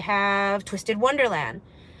 They have Twisted Wonderland.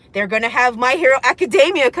 They're going to have My Hero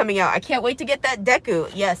Academia coming out. I can't wait to get that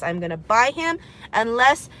Deku. Yes, I'm going to buy him.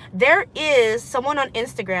 Unless there is someone on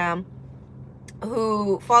Instagram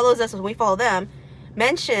who follows us when we follow them,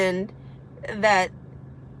 mentioned that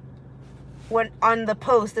when on the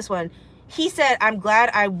post, this one, he said, I'm glad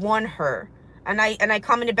I won her. And I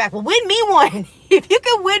commented back, well, win me one. If you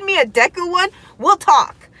can win me a Deku one, we'll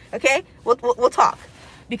talk. Okay? We'll talk.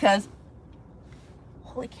 Because,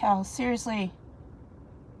 holy cow, seriously.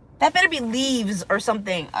 That better be leaves or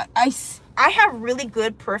something. I have really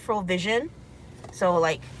good peripheral vision. So,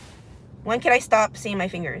 like, when can I stop seeing my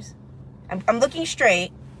fingers? I'm looking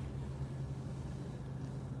straight.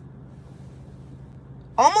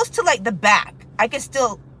 Almost to, like, the back. I can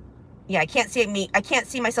still... Yeah, I can't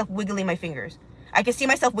see myself wiggling my fingers. I can see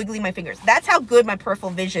myself wiggling my fingers. That's how good my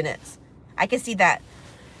peripheral vision is. I can see that.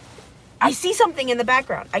 I see something in the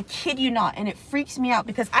background. I kid you not. And it freaks me out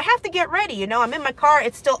because I have to get ready. You know, I'm in my car.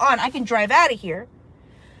 It's still on. I can drive out of here.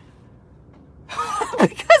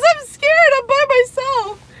 Because I'm scared. I'm by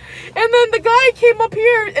myself. And then the guy came up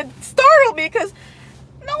here and startled me because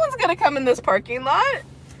no one's going to come in this parking lot.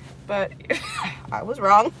 But I was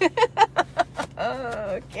wrong.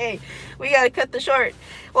 Okay. We got to cut the short.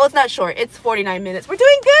 Well, it's not short. It's 49 minutes. We're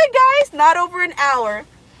doing good, guys. Not over an hour.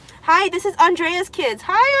 Hi, this is Andrea's Kids.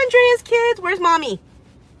 Hi, Andrea's Kids. Where's mommy?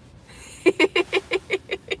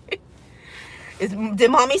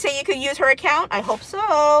 Did mommy say you could use her account? I hope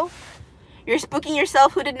so. You're spooking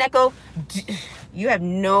yourself, Hooded Neko. You have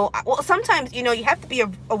no... Well, sometimes, you know, you have to be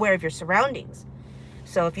aware of your surroundings.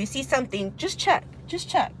 So if you see something, just check,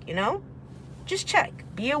 you know, just check,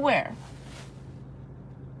 be aware.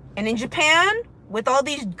 And in Japan, with all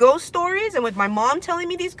these ghost stories and with my mom telling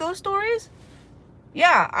me these ghost stories,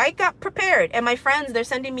 yeah, I got prepared. And my friends, they're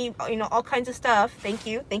sending me, you know, all kinds of stuff. Thank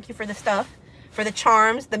you for the stuff, for the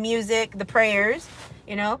charms, the music, the prayers,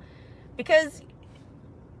 you know, because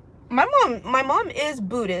my mom is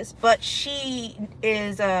Buddhist, but she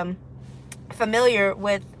is familiar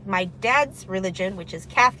with my dad's religion, which is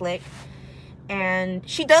Catholic, and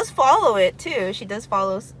she does follow it too. She does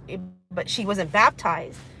follow, but she wasn't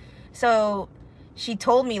baptized. So she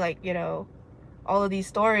told me, like, you know, all of these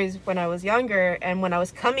stories when I was younger and when I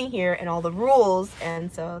was coming here and all the rules.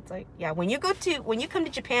 And so it's like, yeah, when you come to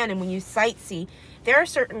Japan and when you sightsee, there are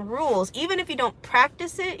certain rules. Even if you don't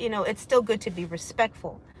practice it, you know, it's still good to be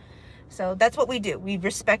respectful. So that's what we do. We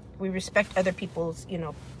respect other people's, you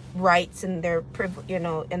know, rights and their you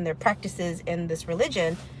know, and their practices in this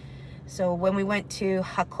religion. So when we went to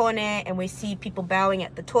Hakone and we see people bowing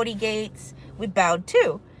at the torii gates, we bowed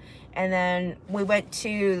too. And then we went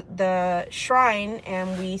to the shrine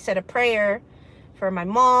and we said a prayer for my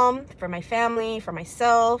mom, for my family, for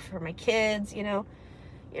myself, for my kids, you know,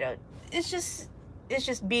 it's just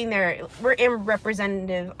being there. We're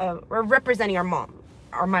representing our mom,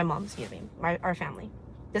 or my mom, excuse me, our family.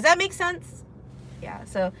 Does that make sense? Yeah.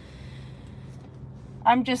 So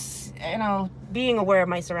I'm just, you know, being aware of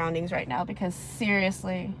my surroundings right now, because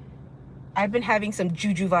seriously, I've been having some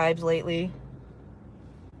juju vibes lately.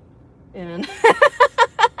 And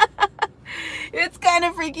it's kind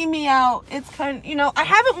of freaking me out. It's kind of, you know, I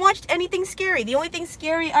haven't watched anything scary. The only thing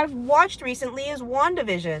scary I've watched recently is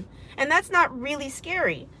WandaVision, and that's not really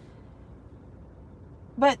scary.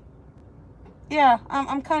 But yeah,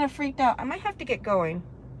 I'm kind of freaked out. I might have to get going,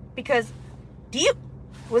 because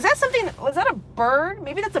was that a bird?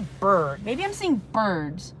 Maybe that's a bird. Maybe I'm seeing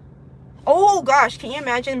birds. Oh gosh, can you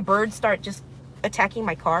imagine birds start just attacking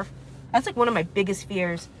my car? That's like one of my biggest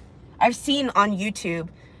fears. I've seen on YouTube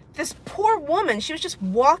this poor woman, she was just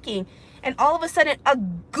walking, and all of a sudden a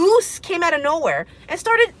goose came out of nowhere and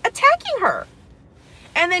started attacking her.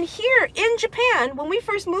 And then here in Japan, when we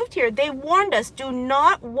first moved here, they warned us, do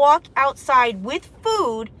not walk outside with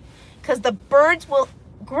food because the birds will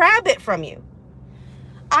grab it from you.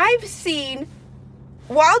 I've seen,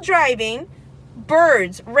 while driving,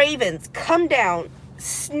 birds, ravens come down,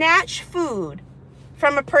 snatch food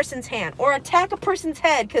from a person's hand, or attack a person's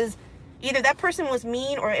head because either that person was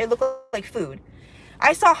mean or it looked like food.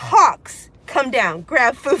 I saw hawks come down,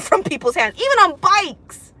 grab food from people's hands, even on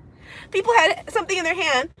bikes. People had something in their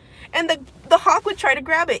hand and the hawk would try to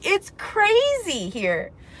grab it. It's crazy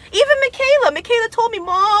here. Even Michaela told me,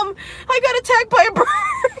 Mom, I got attacked by a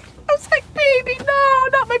bird. I was like, baby, no,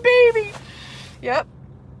 not my baby. Yep,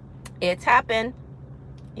 it's happened.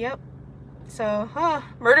 Yep. So,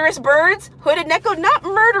 murderous birds, hooded neko, not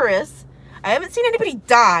murderous. I haven't seen anybody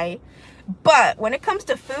die. But when it comes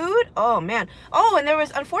to food, oh man. Oh, and there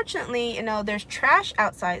was, unfortunately, you know, there's trash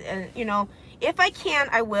outside. And, you know, if I can,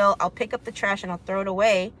 I'll pick up the trash and I'll throw it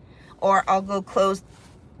away. Or I'll go close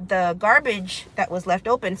the garbage that was left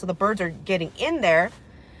open so the birds are getting in there.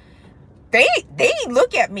 They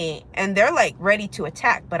look at me and they're like ready to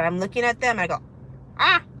attack. But I'm looking at them and I go,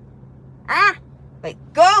 like,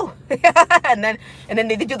 go. and then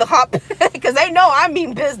they do the hop because they know I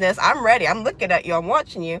mean business. I'm ready. I'm looking at you. I'm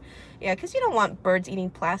watching you. Yeah, because you don't want birds eating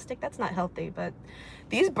plastic. That's not healthy. But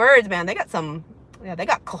these birds, man, they got some, yeah, they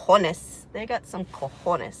got cojones. They got some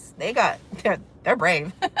cojones. They're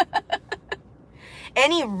brave.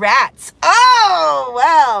 Any rats? Oh,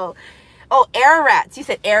 well. Oh, air rats. You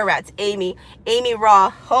said air rats, Amy. Amy Raw.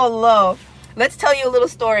 Hello. Let's tell you a little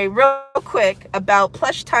story real quick about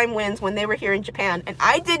Plush Time Wins when they were here in Japan. And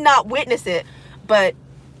I did not witness it, but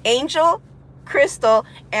Angel, Crystal,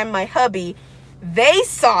 and my hubby, they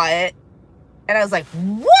saw it. And I was like,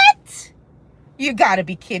 what? You gotta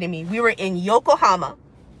be kidding me. We were in Yokohama.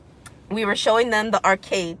 We were showing them the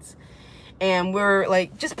arcades. And we're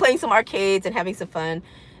like just playing some arcades and having some fun.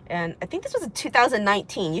 And I think this was in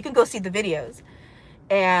 2019. You can go see the videos.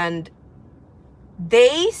 And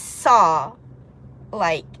they saw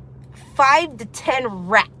like 5 to 10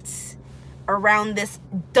 rats around this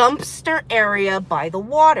dumpster area by the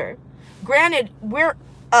water. Granted, we're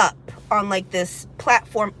up on like this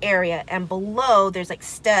platform area, and below there's like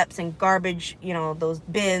steps and garbage, you know, those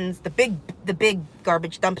bins, the big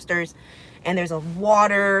garbage dumpsters, and there's a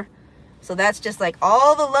water. So that's just like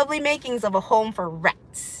all the lovely makings of a home for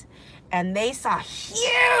rats. And they saw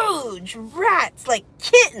huge rats, like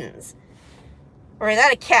kittens. Or is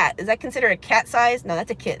that a cat? Is that considered a cat size? No,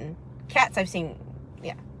 that's a kitten. Cats I've seen,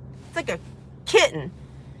 yeah. It's like a kitten.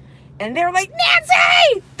 And they're like,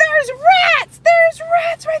 Nancy, there's rats. There's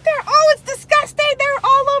rats right there. Oh, it's disgusting. They're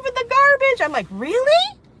all over the garbage. I'm like,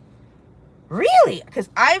 really? Really? Because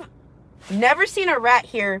I've never seen a rat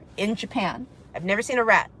here in Japan. I've never seen a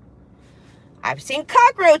rat. I've seen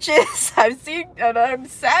cockroaches. And I'm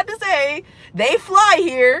sad to say, they fly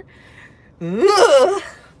here. Ugh.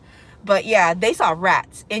 But yeah, they saw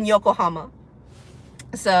rats in Yokohama.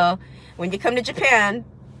 So when you come to Japan,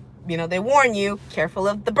 you know, they warn you, careful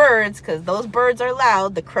of the birds, because those birds are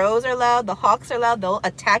loud. The crows are loud. The hawks are loud. They'll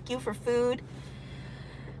attack you for food.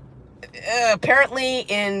 Apparently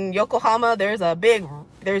in Yokohama, there's big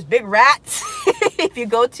rats. If you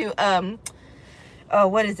go to,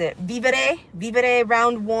 what is it? Vivere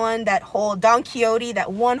Round 1, that whole Don Quixote,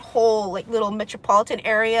 that one whole like little metropolitan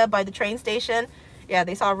area by the train station. Yeah,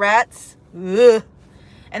 they saw rats. Ugh.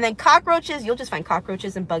 And then cockroaches, you'll just find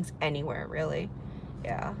cockroaches and bugs anywhere, really.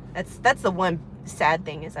 Yeah, that's the one sad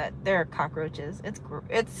thing, is that there are cockroaches.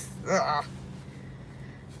 Ugh.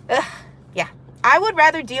 Yeah. I would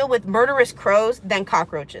rather deal with murderous crows than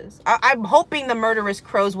cockroaches. I'm hoping the murderous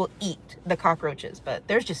crows will eat the cockroaches, but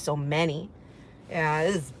there's just so many.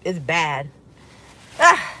 Yeah, it's bad.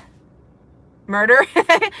 Murder.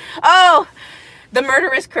 Oh, the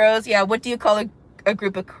murderous crows. Yeah, what do you call a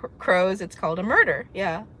group of crows? It's called a murder.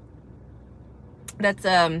 Yeah. That's,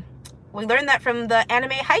 we learned that from the anime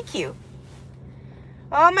Haikyuu.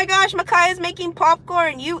 Oh my gosh, Micaiah's making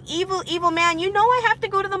popcorn. You evil, evil man. You know I have to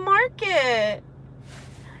go to the market.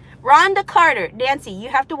 Rhonda Carter. Nancy, you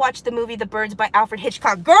have to watch the movie The Birds by Alfred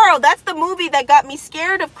Hitchcock. Girl, that's the movie that got me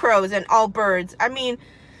scared of crows and all birds. I mean,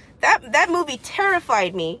 that movie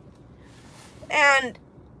terrified me. And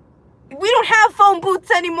we don't have phone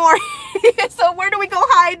booths anymore. So where do we go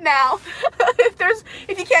hide now?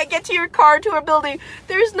 If you can't get to your car, to a building,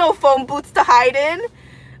 there's no phone booths to hide in.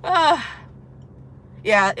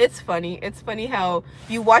 Yeah, it's funny. It's funny how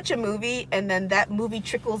you watch a movie and then that movie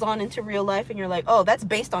trickles on into real life and you're like, oh, that's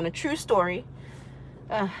based on a true story.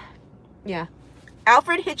 Yeah.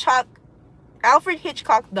 Alfred Hitchcock,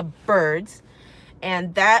 The Birds,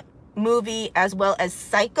 and that movie, as well as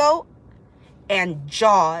Psycho and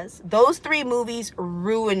Jaws. Those 3 movies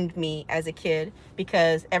ruined me as a kid,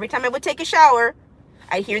 because every time I would take a shower,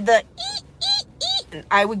 I'd hear the eek, eek, eek, and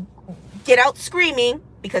I would get out screaming,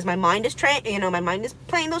 because my mind is my mind is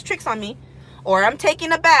playing those tricks on me. Or I'm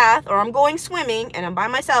taking a bath, or I'm going swimming, and I'm by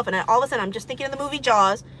myself, and all of a sudden I'm just thinking of the movie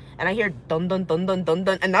Jaws, and I hear dun dun dun dun dun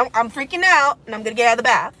dun, and I'm freaking out, and I'm gonna get out of the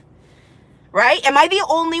bath. Right? Am I the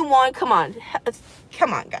only one? Come on,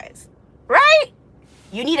 guys. Right?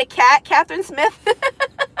 You need a cat, Catherine Smith?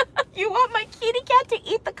 You want my kitty cat to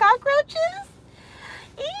eat the cockroaches?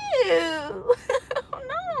 Ew.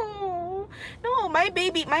 No, my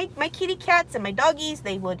kitty cats and my doggies,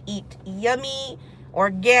 they would eat yummy,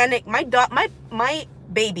 organic. My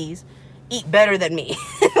babies eat better than me.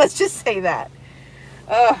 Let's just say that.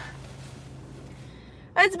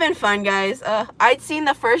 It's been fun, guys. I'd seen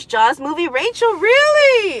the first Jaws movie. Rachel,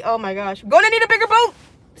 really? Oh my gosh. I'm gonna need a bigger boat.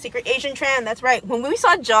 Secret Asian Tran, that's right. When we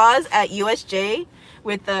saw Jaws at USJ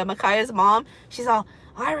with Micaiah's mom, she's all,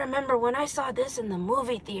 I remember when I saw this in the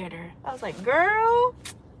movie theater. I was like, girl,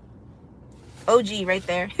 OG right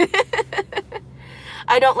there.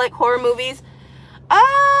 I don't like horror movies.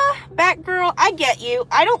 Batgirl, I get you.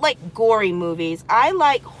 I don't like gory movies. I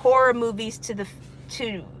like horror movies to the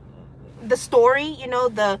story, you know,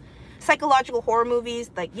 the psychological horror movies.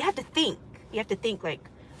 Like, you have to think. Like,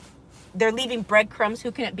 they're leaving breadcrumbs.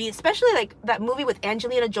 Who can it be? Especially like that movie with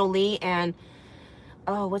Angelina Jolie and,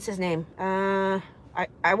 oh, what's his name? I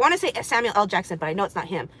want to say Samuel L. Jackson, but I know it's not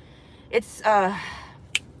him. It's,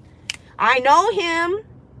 I know him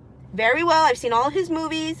very well. I've seen all of his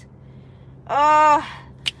movies.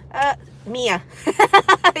 Mia.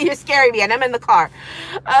 You're scaring me, and I'm in the car.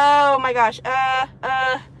 Oh my gosh.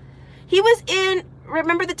 He was in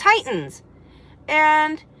Remember the Titans.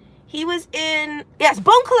 And he was in, yes,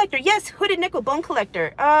 Bone Collector. Yes, Hooded Nickel, Bone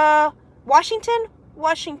Collector. Washington.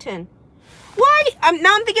 Why?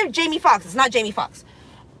 Now I'm thinking of Jamie Foxx. It's not Jamie Foxx.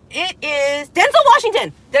 It is Denzel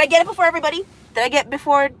Washington. Did I get it before everybody?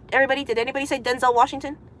 Did anybody say Denzel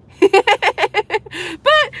Washington? But then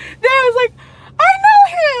I was like, I know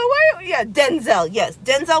him. Why? Yeah, Denzel. Yes,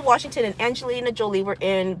 Denzel Washington and Angelina Jolie were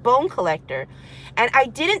in Bone Collector. And I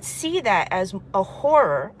didn't see that as a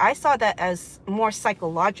horror. I saw that as more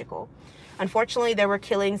psychological. Unfortunately, there were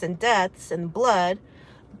killings and deaths and blood,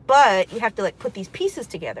 but you have to like put these pieces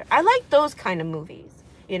together. I like those kind of movies,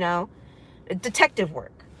 you know, detective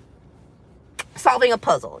work, solving a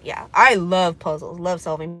puzzle. Yeah, I love puzzles, love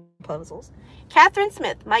solving puzzles. Catherine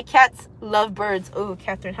Smith, my cats love birds. Oh,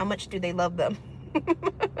 Catherine, how much do they love them?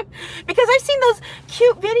 Because I've seen those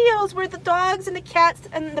cute videos where the dogs and the cats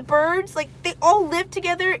and the birds, like, they all live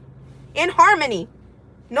together in harmony.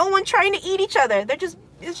 No one trying to eat each other.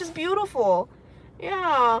 It's just beautiful.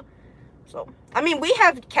 Yeah. So, I mean, we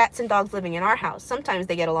have cats and dogs living in our house. Sometimes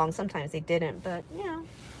they get along, sometimes they didn't. But, you know,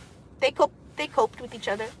 they coped with each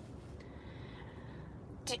other.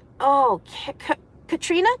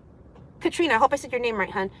 Katrina, I hope I said your name right,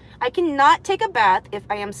 hun. I cannot take a bath if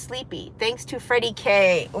I am sleepy. Thanks to Freddie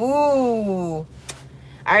K. Ooh.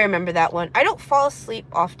 I remember that one. I don't fall asleep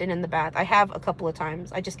often in the bath. I have a couple of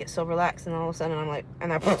times. I just get so relaxed and all of a sudden I'm like,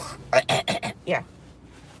 and I, yeah.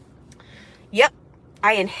 Yep.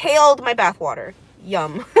 I inhaled my bath water.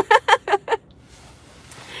 Yum.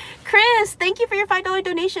 Chris, thank you for your $5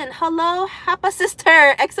 donation. Hello, Hapa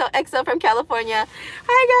sister. XOXO from California.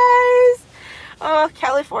 Hi, guys. Oh,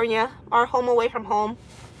 California, our home away from home.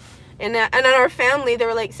 And in our family, they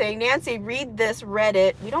were like saying, Nancy, read this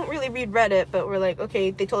Reddit. We don't really read Reddit, but we're like, okay,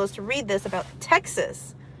 they told us to read this about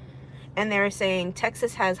Texas. And they were saying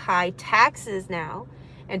Texas has high taxes now.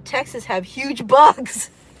 And Texas have huge bugs.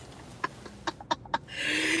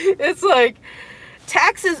 It's like,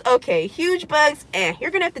 taxes, okay. Huge bugs, you're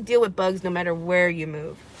going to have to deal with bugs no matter where you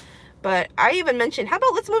move. But I even mentioned, how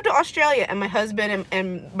about let's move to Australia? And my husband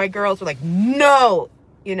and my girls were like, no,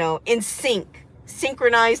 you know, in sync.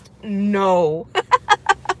 Synchronized, no.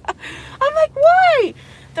 I'm like, why?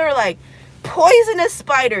 They're like, poisonous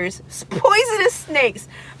spiders, poisonous snakes,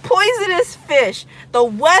 poisonous fish. The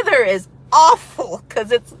weather is awful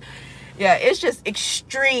because it's, yeah, it's just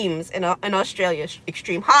extremes in Australia.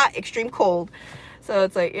 Extreme hot, extreme cold. So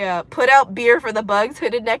it's like, yeah, put out beer for the bugs,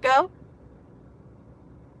 Hooded Neko.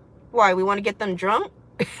 Why? We want to get them drunk?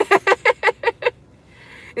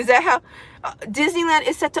 Is that how Disneyland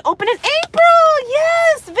is set to open in April?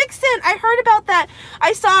 Yes, Vixen. I heard about that.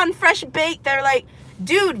 I saw on Fresh Baked, they're like,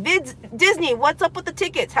 dude, Disney, what's up with the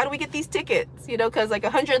tickets? How do we get these tickets? You know, because like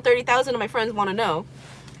 130,000 of my friends want to know.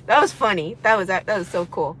 That was funny. That was so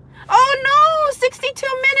cool. Oh no, 62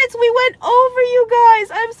 minutes. We went over, you guys.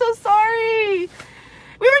 I'm so sorry.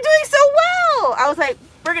 We were doing so well. I was like,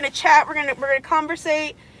 we're gonna chat. We're gonna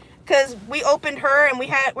conversate. Because we opened her and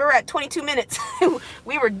we were at 22 minutes.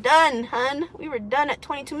 We were done, hun. We were done at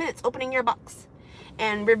 22 minutes opening your box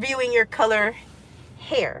and reviewing your color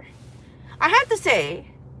hair. I have to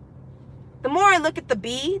say, the more I look at the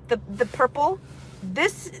B, the purple,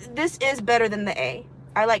 this is better than the A.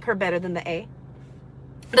 I like her better than the A.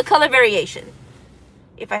 The color variation,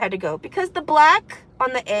 if I had to go. Because the black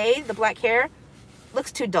on the A, the black hair,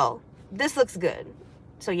 looks too dull. This looks good.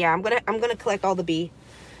 So yeah, I'm gonna collect all the B.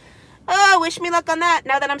 Oh, wish me luck on that.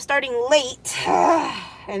 Now that I'm starting late,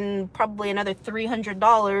 and probably another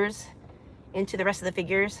 $300 into the rest of the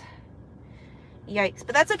figures. Yikes.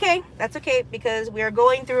 But that's okay. That's okay, because we are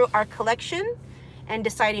going through our collection and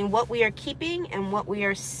deciding what we are keeping and what we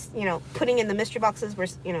are, you know, putting in the mystery boxes. We're,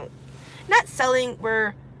 you know, not selling,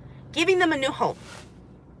 we're giving them a new home.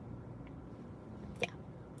 Yeah.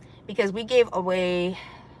 Because we gave away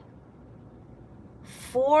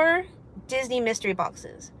 4 Disney mystery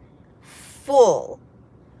boxes full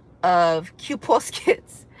of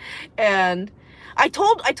Q-Poskets. And I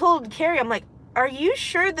told Carrie, I'm like, are you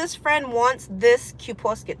sure this friend wants this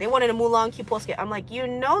Q-Posket? They wanted a Mulan Q-Posket. I'm like, you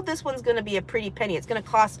know this one's going to be a pretty penny. It's going to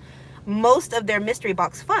cost most of their mystery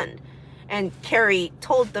box fund. And Carrie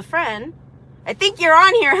told the friend, I think you're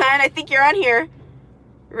on here, hon. I think you're on here.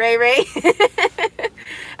 Ray.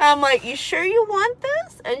 I'm like, you sure you want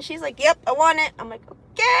this? And she's like, yep, I want it. I'm like,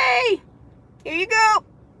 okay, here you go.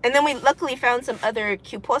 And then we luckily found some other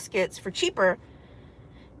Q-Poskets for cheaper.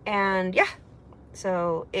 And yeah,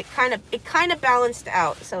 so it kind of balanced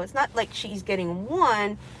out. So it's not like she's getting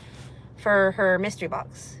one for her mystery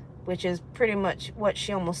box, which is pretty much what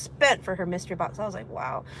she almost spent for her mystery box. I was like,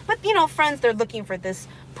 wow. But you know, friends, they're looking for this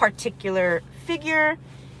particular figure.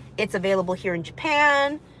 It's available here in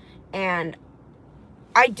Japan, and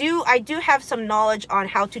I do have some knowledge on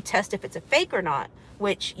how to test if it's a fake or not,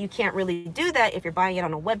 which you can't really do that if you're buying it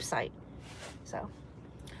on a website. So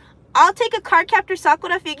I'll take a Cardcaptor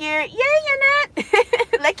Sakura figure. Yay,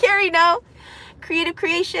 Annette. Let Carrie know. Creative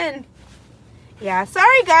creation. Yeah,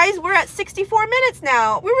 sorry guys, we're at 64 minutes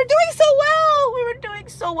now. We were doing so well. We were doing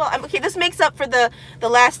so well. Okay, this makes up for the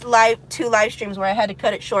last 2 live streams where I had to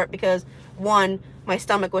cut it short because, one, my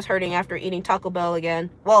stomach was hurting after eating Taco Bell again.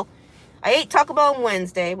 Well, I ate Taco Bell on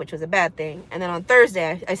Wednesday, which was a bad thing. And then on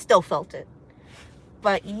Thursday, I still felt it.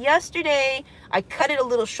 But yesterday, I cut it a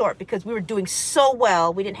little short because we were doing so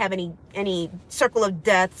well. We didn't have any circle of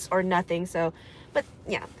deaths or nothing. So, but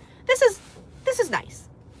yeah, this is nice.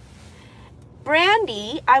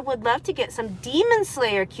 Brandy, I would love to get some Demon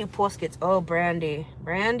Slayer Q Poskets. Oh, Brandy.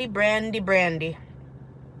 Brandy, Brandy, Brandy.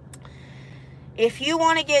 If you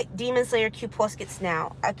want to get Demon Slayer Q Poskets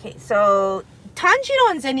now. Okay, so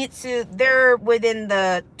Tanjiro and Zenitsu, they're within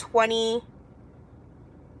the 20.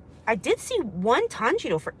 I did see one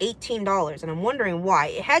Tanjiro for $18, and I'm wondering why.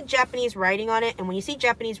 It had Japanese writing on it, and when you see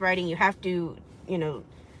Japanese writing, you have to, you know,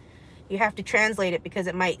 you have to translate it because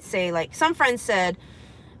it might say, like, some friends said,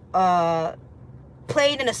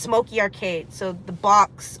 played in a smoky arcade. So the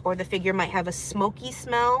box or the figure might have a smoky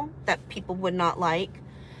smell that people would not like.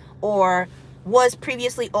 Or was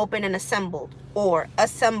previously opened and assembled. Or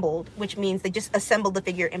assembled, which means they just assembled the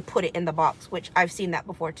figure and put it in the box, which I've seen that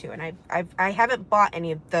before too. And I haven't bought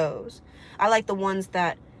any of those. I like the ones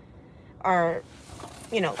that are,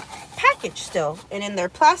 you know, packaged still and in their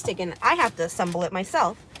plastic, and I have to assemble it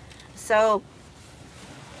myself. So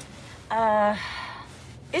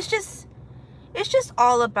it's just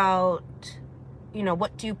all about, you know,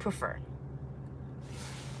 what do you prefer?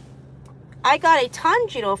 I got a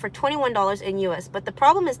Tanjiro for $21 in US, but the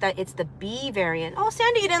problem is that it's the B variant. Oh,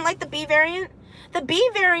 Sandy, you didn't like the B variant? The B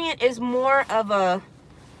variant is more of a,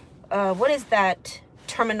 what is that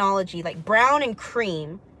terminology? Like brown and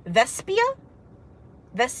cream. Vespia?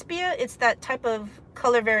 Vespia? It's that type of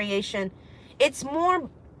color variation. It's more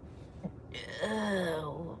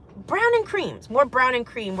brown and creams. More brown and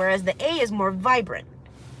cream, whereas the A is more vibrant.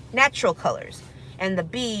 Natural colors. And the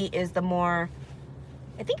B is the more...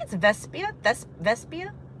 I think it's Vespia.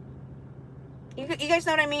 Vespia. You guys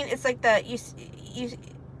know what I mean? It's like the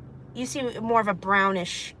you see more of a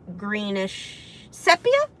brownish, greenish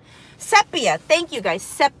sepia. Sepia. Thank you guys.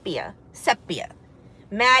 Sepia. Sepia.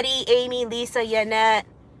 Maddie, Amy, Lisa, Yanette.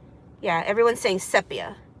 Yeah, everyone's saying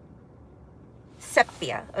sepia.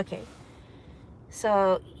 Sepia. Okay.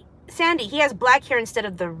 So Sandy, he has black hair instead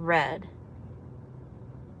of the red.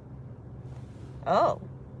 Oh.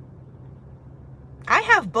 I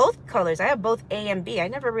have both colors. I have both A and B. I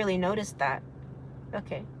never really noticed that.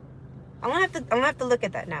 Okay. I'm gonna have to look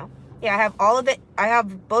at that now. Yeah, I have all of it. I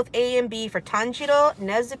have both A and B for Tanjiro,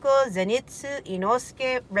 Nezuko, Zenitsu,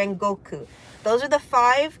 Inosuke, Rengoku. Those are the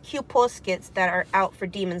 5 Q Poskets that are out for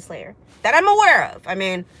Demon Slayer that I'm aware of. I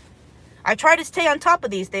mean, I try to stay on top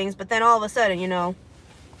of these things, but then all of a sudden, you know,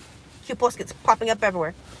 Q Poskets popping up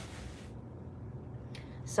everywhere.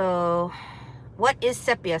 So... what is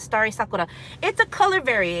sepia? Starry Sakura. It's a color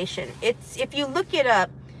variation. It's, if you look it up,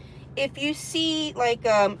 if you see like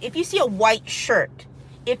if you see a white shirt,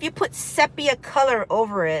 if you put sepia color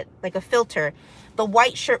over it, like a filter, the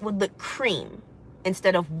white shirt would look cream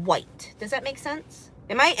instead of white. Does that make sense?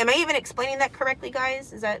 Am I even explaining that correctly,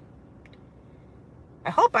 guys? Is that... I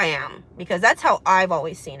hope I am, because that's how I've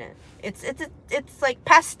always seen it. It's like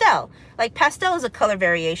pastel. Like pastel is a color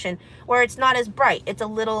variation where it's not as bright. It's a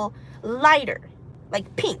little lighter,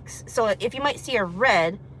 like pinks. So if you might see a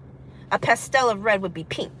red, a pastel of red would be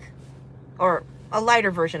pink, or a lighter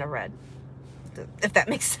version of red, if that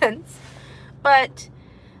makes sense. But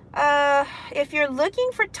if you're looking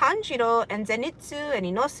for Tanjiro and Zenitsu and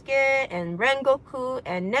Inosuke and Rengoku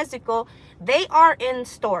and Nezuko, they are in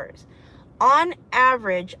stores. On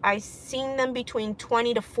average, I've seen them between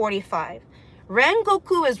 20 to 45.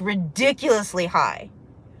 Rengoku is ridiculously high.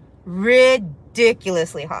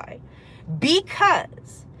 Ridiculously high.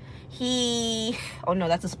 Because he... oh no,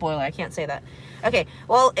 that's a spoiler. I can't say that. Okay,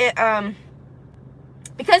 well,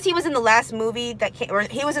 because he was in the last movie that came... or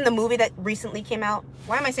he was in the movie that recently came out.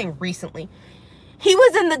 Why am I saying recently? He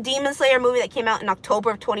was in the Demon Slayer movie that came out in October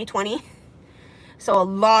of 2020. So a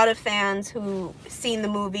lot of fans who seen the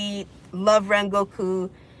movie love Rengoku,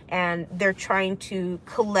 and they're trying to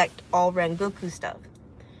collect all Rengoku stuff.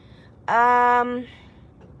 Tanjiro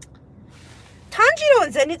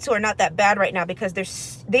and Zenitsu are not that bad right now because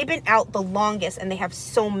they've been out the longest and they have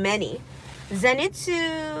so many.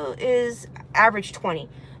 Zenitsu is average 20.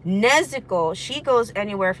 Nezuko, she goes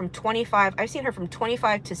anywhere from 25. I've seen her from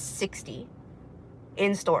 25 to 60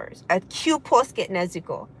 in stores. A Q Posket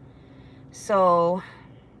Nezuko. So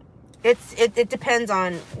it depends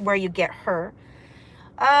on where you get her.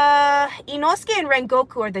 Inosuke and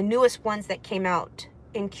Rengoku are the newest ones that came out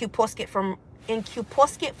in Q Posket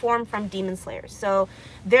form from Demon Slayer. So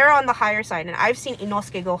they're on the higher side, and I've seen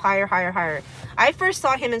Inosuke go higher, higher, higher. I first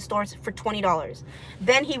saw him in stores for $20.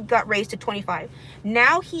 Then he got raised to $25.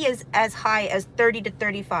 Now he is as high as $30 to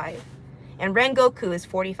 $35. And Rengoku is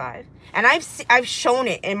 $45. And I've shown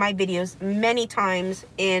it in my videos many times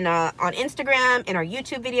in on Instagram, in our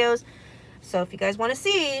YouTube videos. So if you guys want to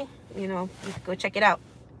see, you know, you can go check it out.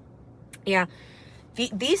 Yeah.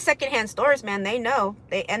 These secondhand stores, man, they know.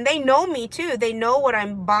 They know me too. They know what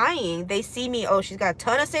I'm buying. They see me. Oh, she's got a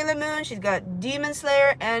ton of Sailor Moon. She's got Demon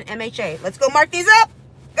Slayer and MHA. Let's go mark these up.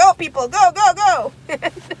 Go, people. Go, go, go.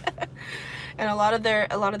 And a lot of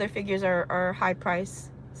their figures are high price.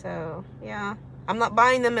 So yeah, I'm not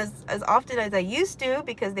buying them as often as I used to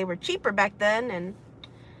because they were cheaper back then.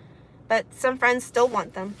 But some friends still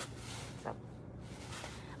want them. So.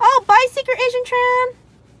 Oh, bye, Secret Asian Tran.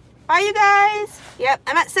 Bye, you guys. Yep,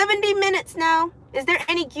 I'm at 70 minutes now. Is there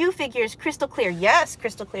any Gyu figures? Crystal clear. Yes,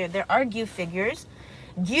 crystal clear. There are Gyu figures.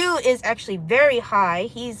 Gyu is actually very high.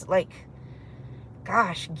 He's like,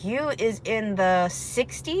 gosh, Gyu is in the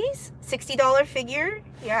 60s. $60 figure.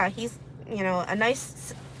 Yeah, he's, you know, a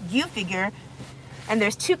nice Gyu figure. And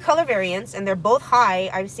there's 2 color variants, and they're both high.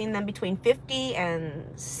 I've seen them between $50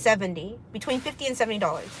 and $70. Between $50 and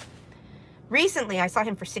 $70. Recently, I saw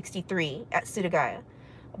him for $63 at Surugaya.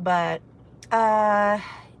 But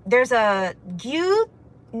there's a Gyu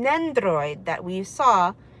Nendoroid that we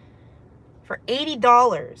saw for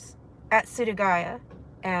 $80 at Surugaya,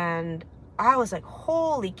 and I was like,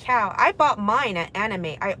 holy cow. I bought mine at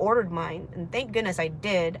Anime. I ordered mine, and thank goodness I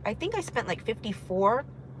did. I think I spent like $54,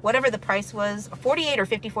 whatever the price was. $48 or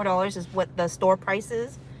 $54 is what the store price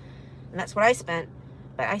is, and that's what I spent.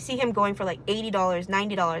 But I see him going for like $80,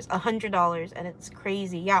 $90, $100, and it's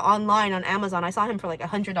crazy. Yeah, online on Amazon, I saw him for like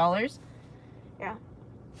 $100. Yeah.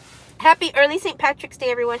 Happy early St. Patrick's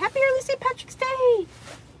Day, everyone. Happy early St. Patrick's Day.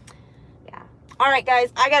 Yeah. All right,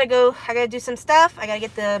 guys, I gotta go. I gotta do some stuff. I gotta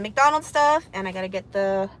get the McDonald's stuff, and I gotta get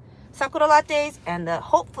the Sakura lattes, and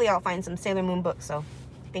hopefully I'll find some Sailor Moon books, so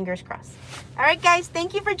fingers crossed. All right, guys,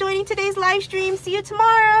 thank you for joining today's live stream. See you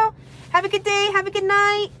tomorrow. Have a good day. Have a good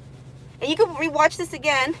night. And you can rewatch this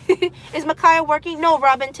again. Is Micaiah working? No,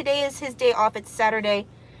 Robin. Today is his day off. It's Saturday.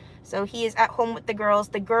 So he is at home with the girls.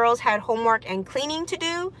 The girls had homework and cleaning to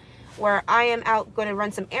do, where I am out going to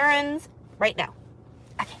run some errands right now.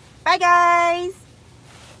 Okay. Bye, guys.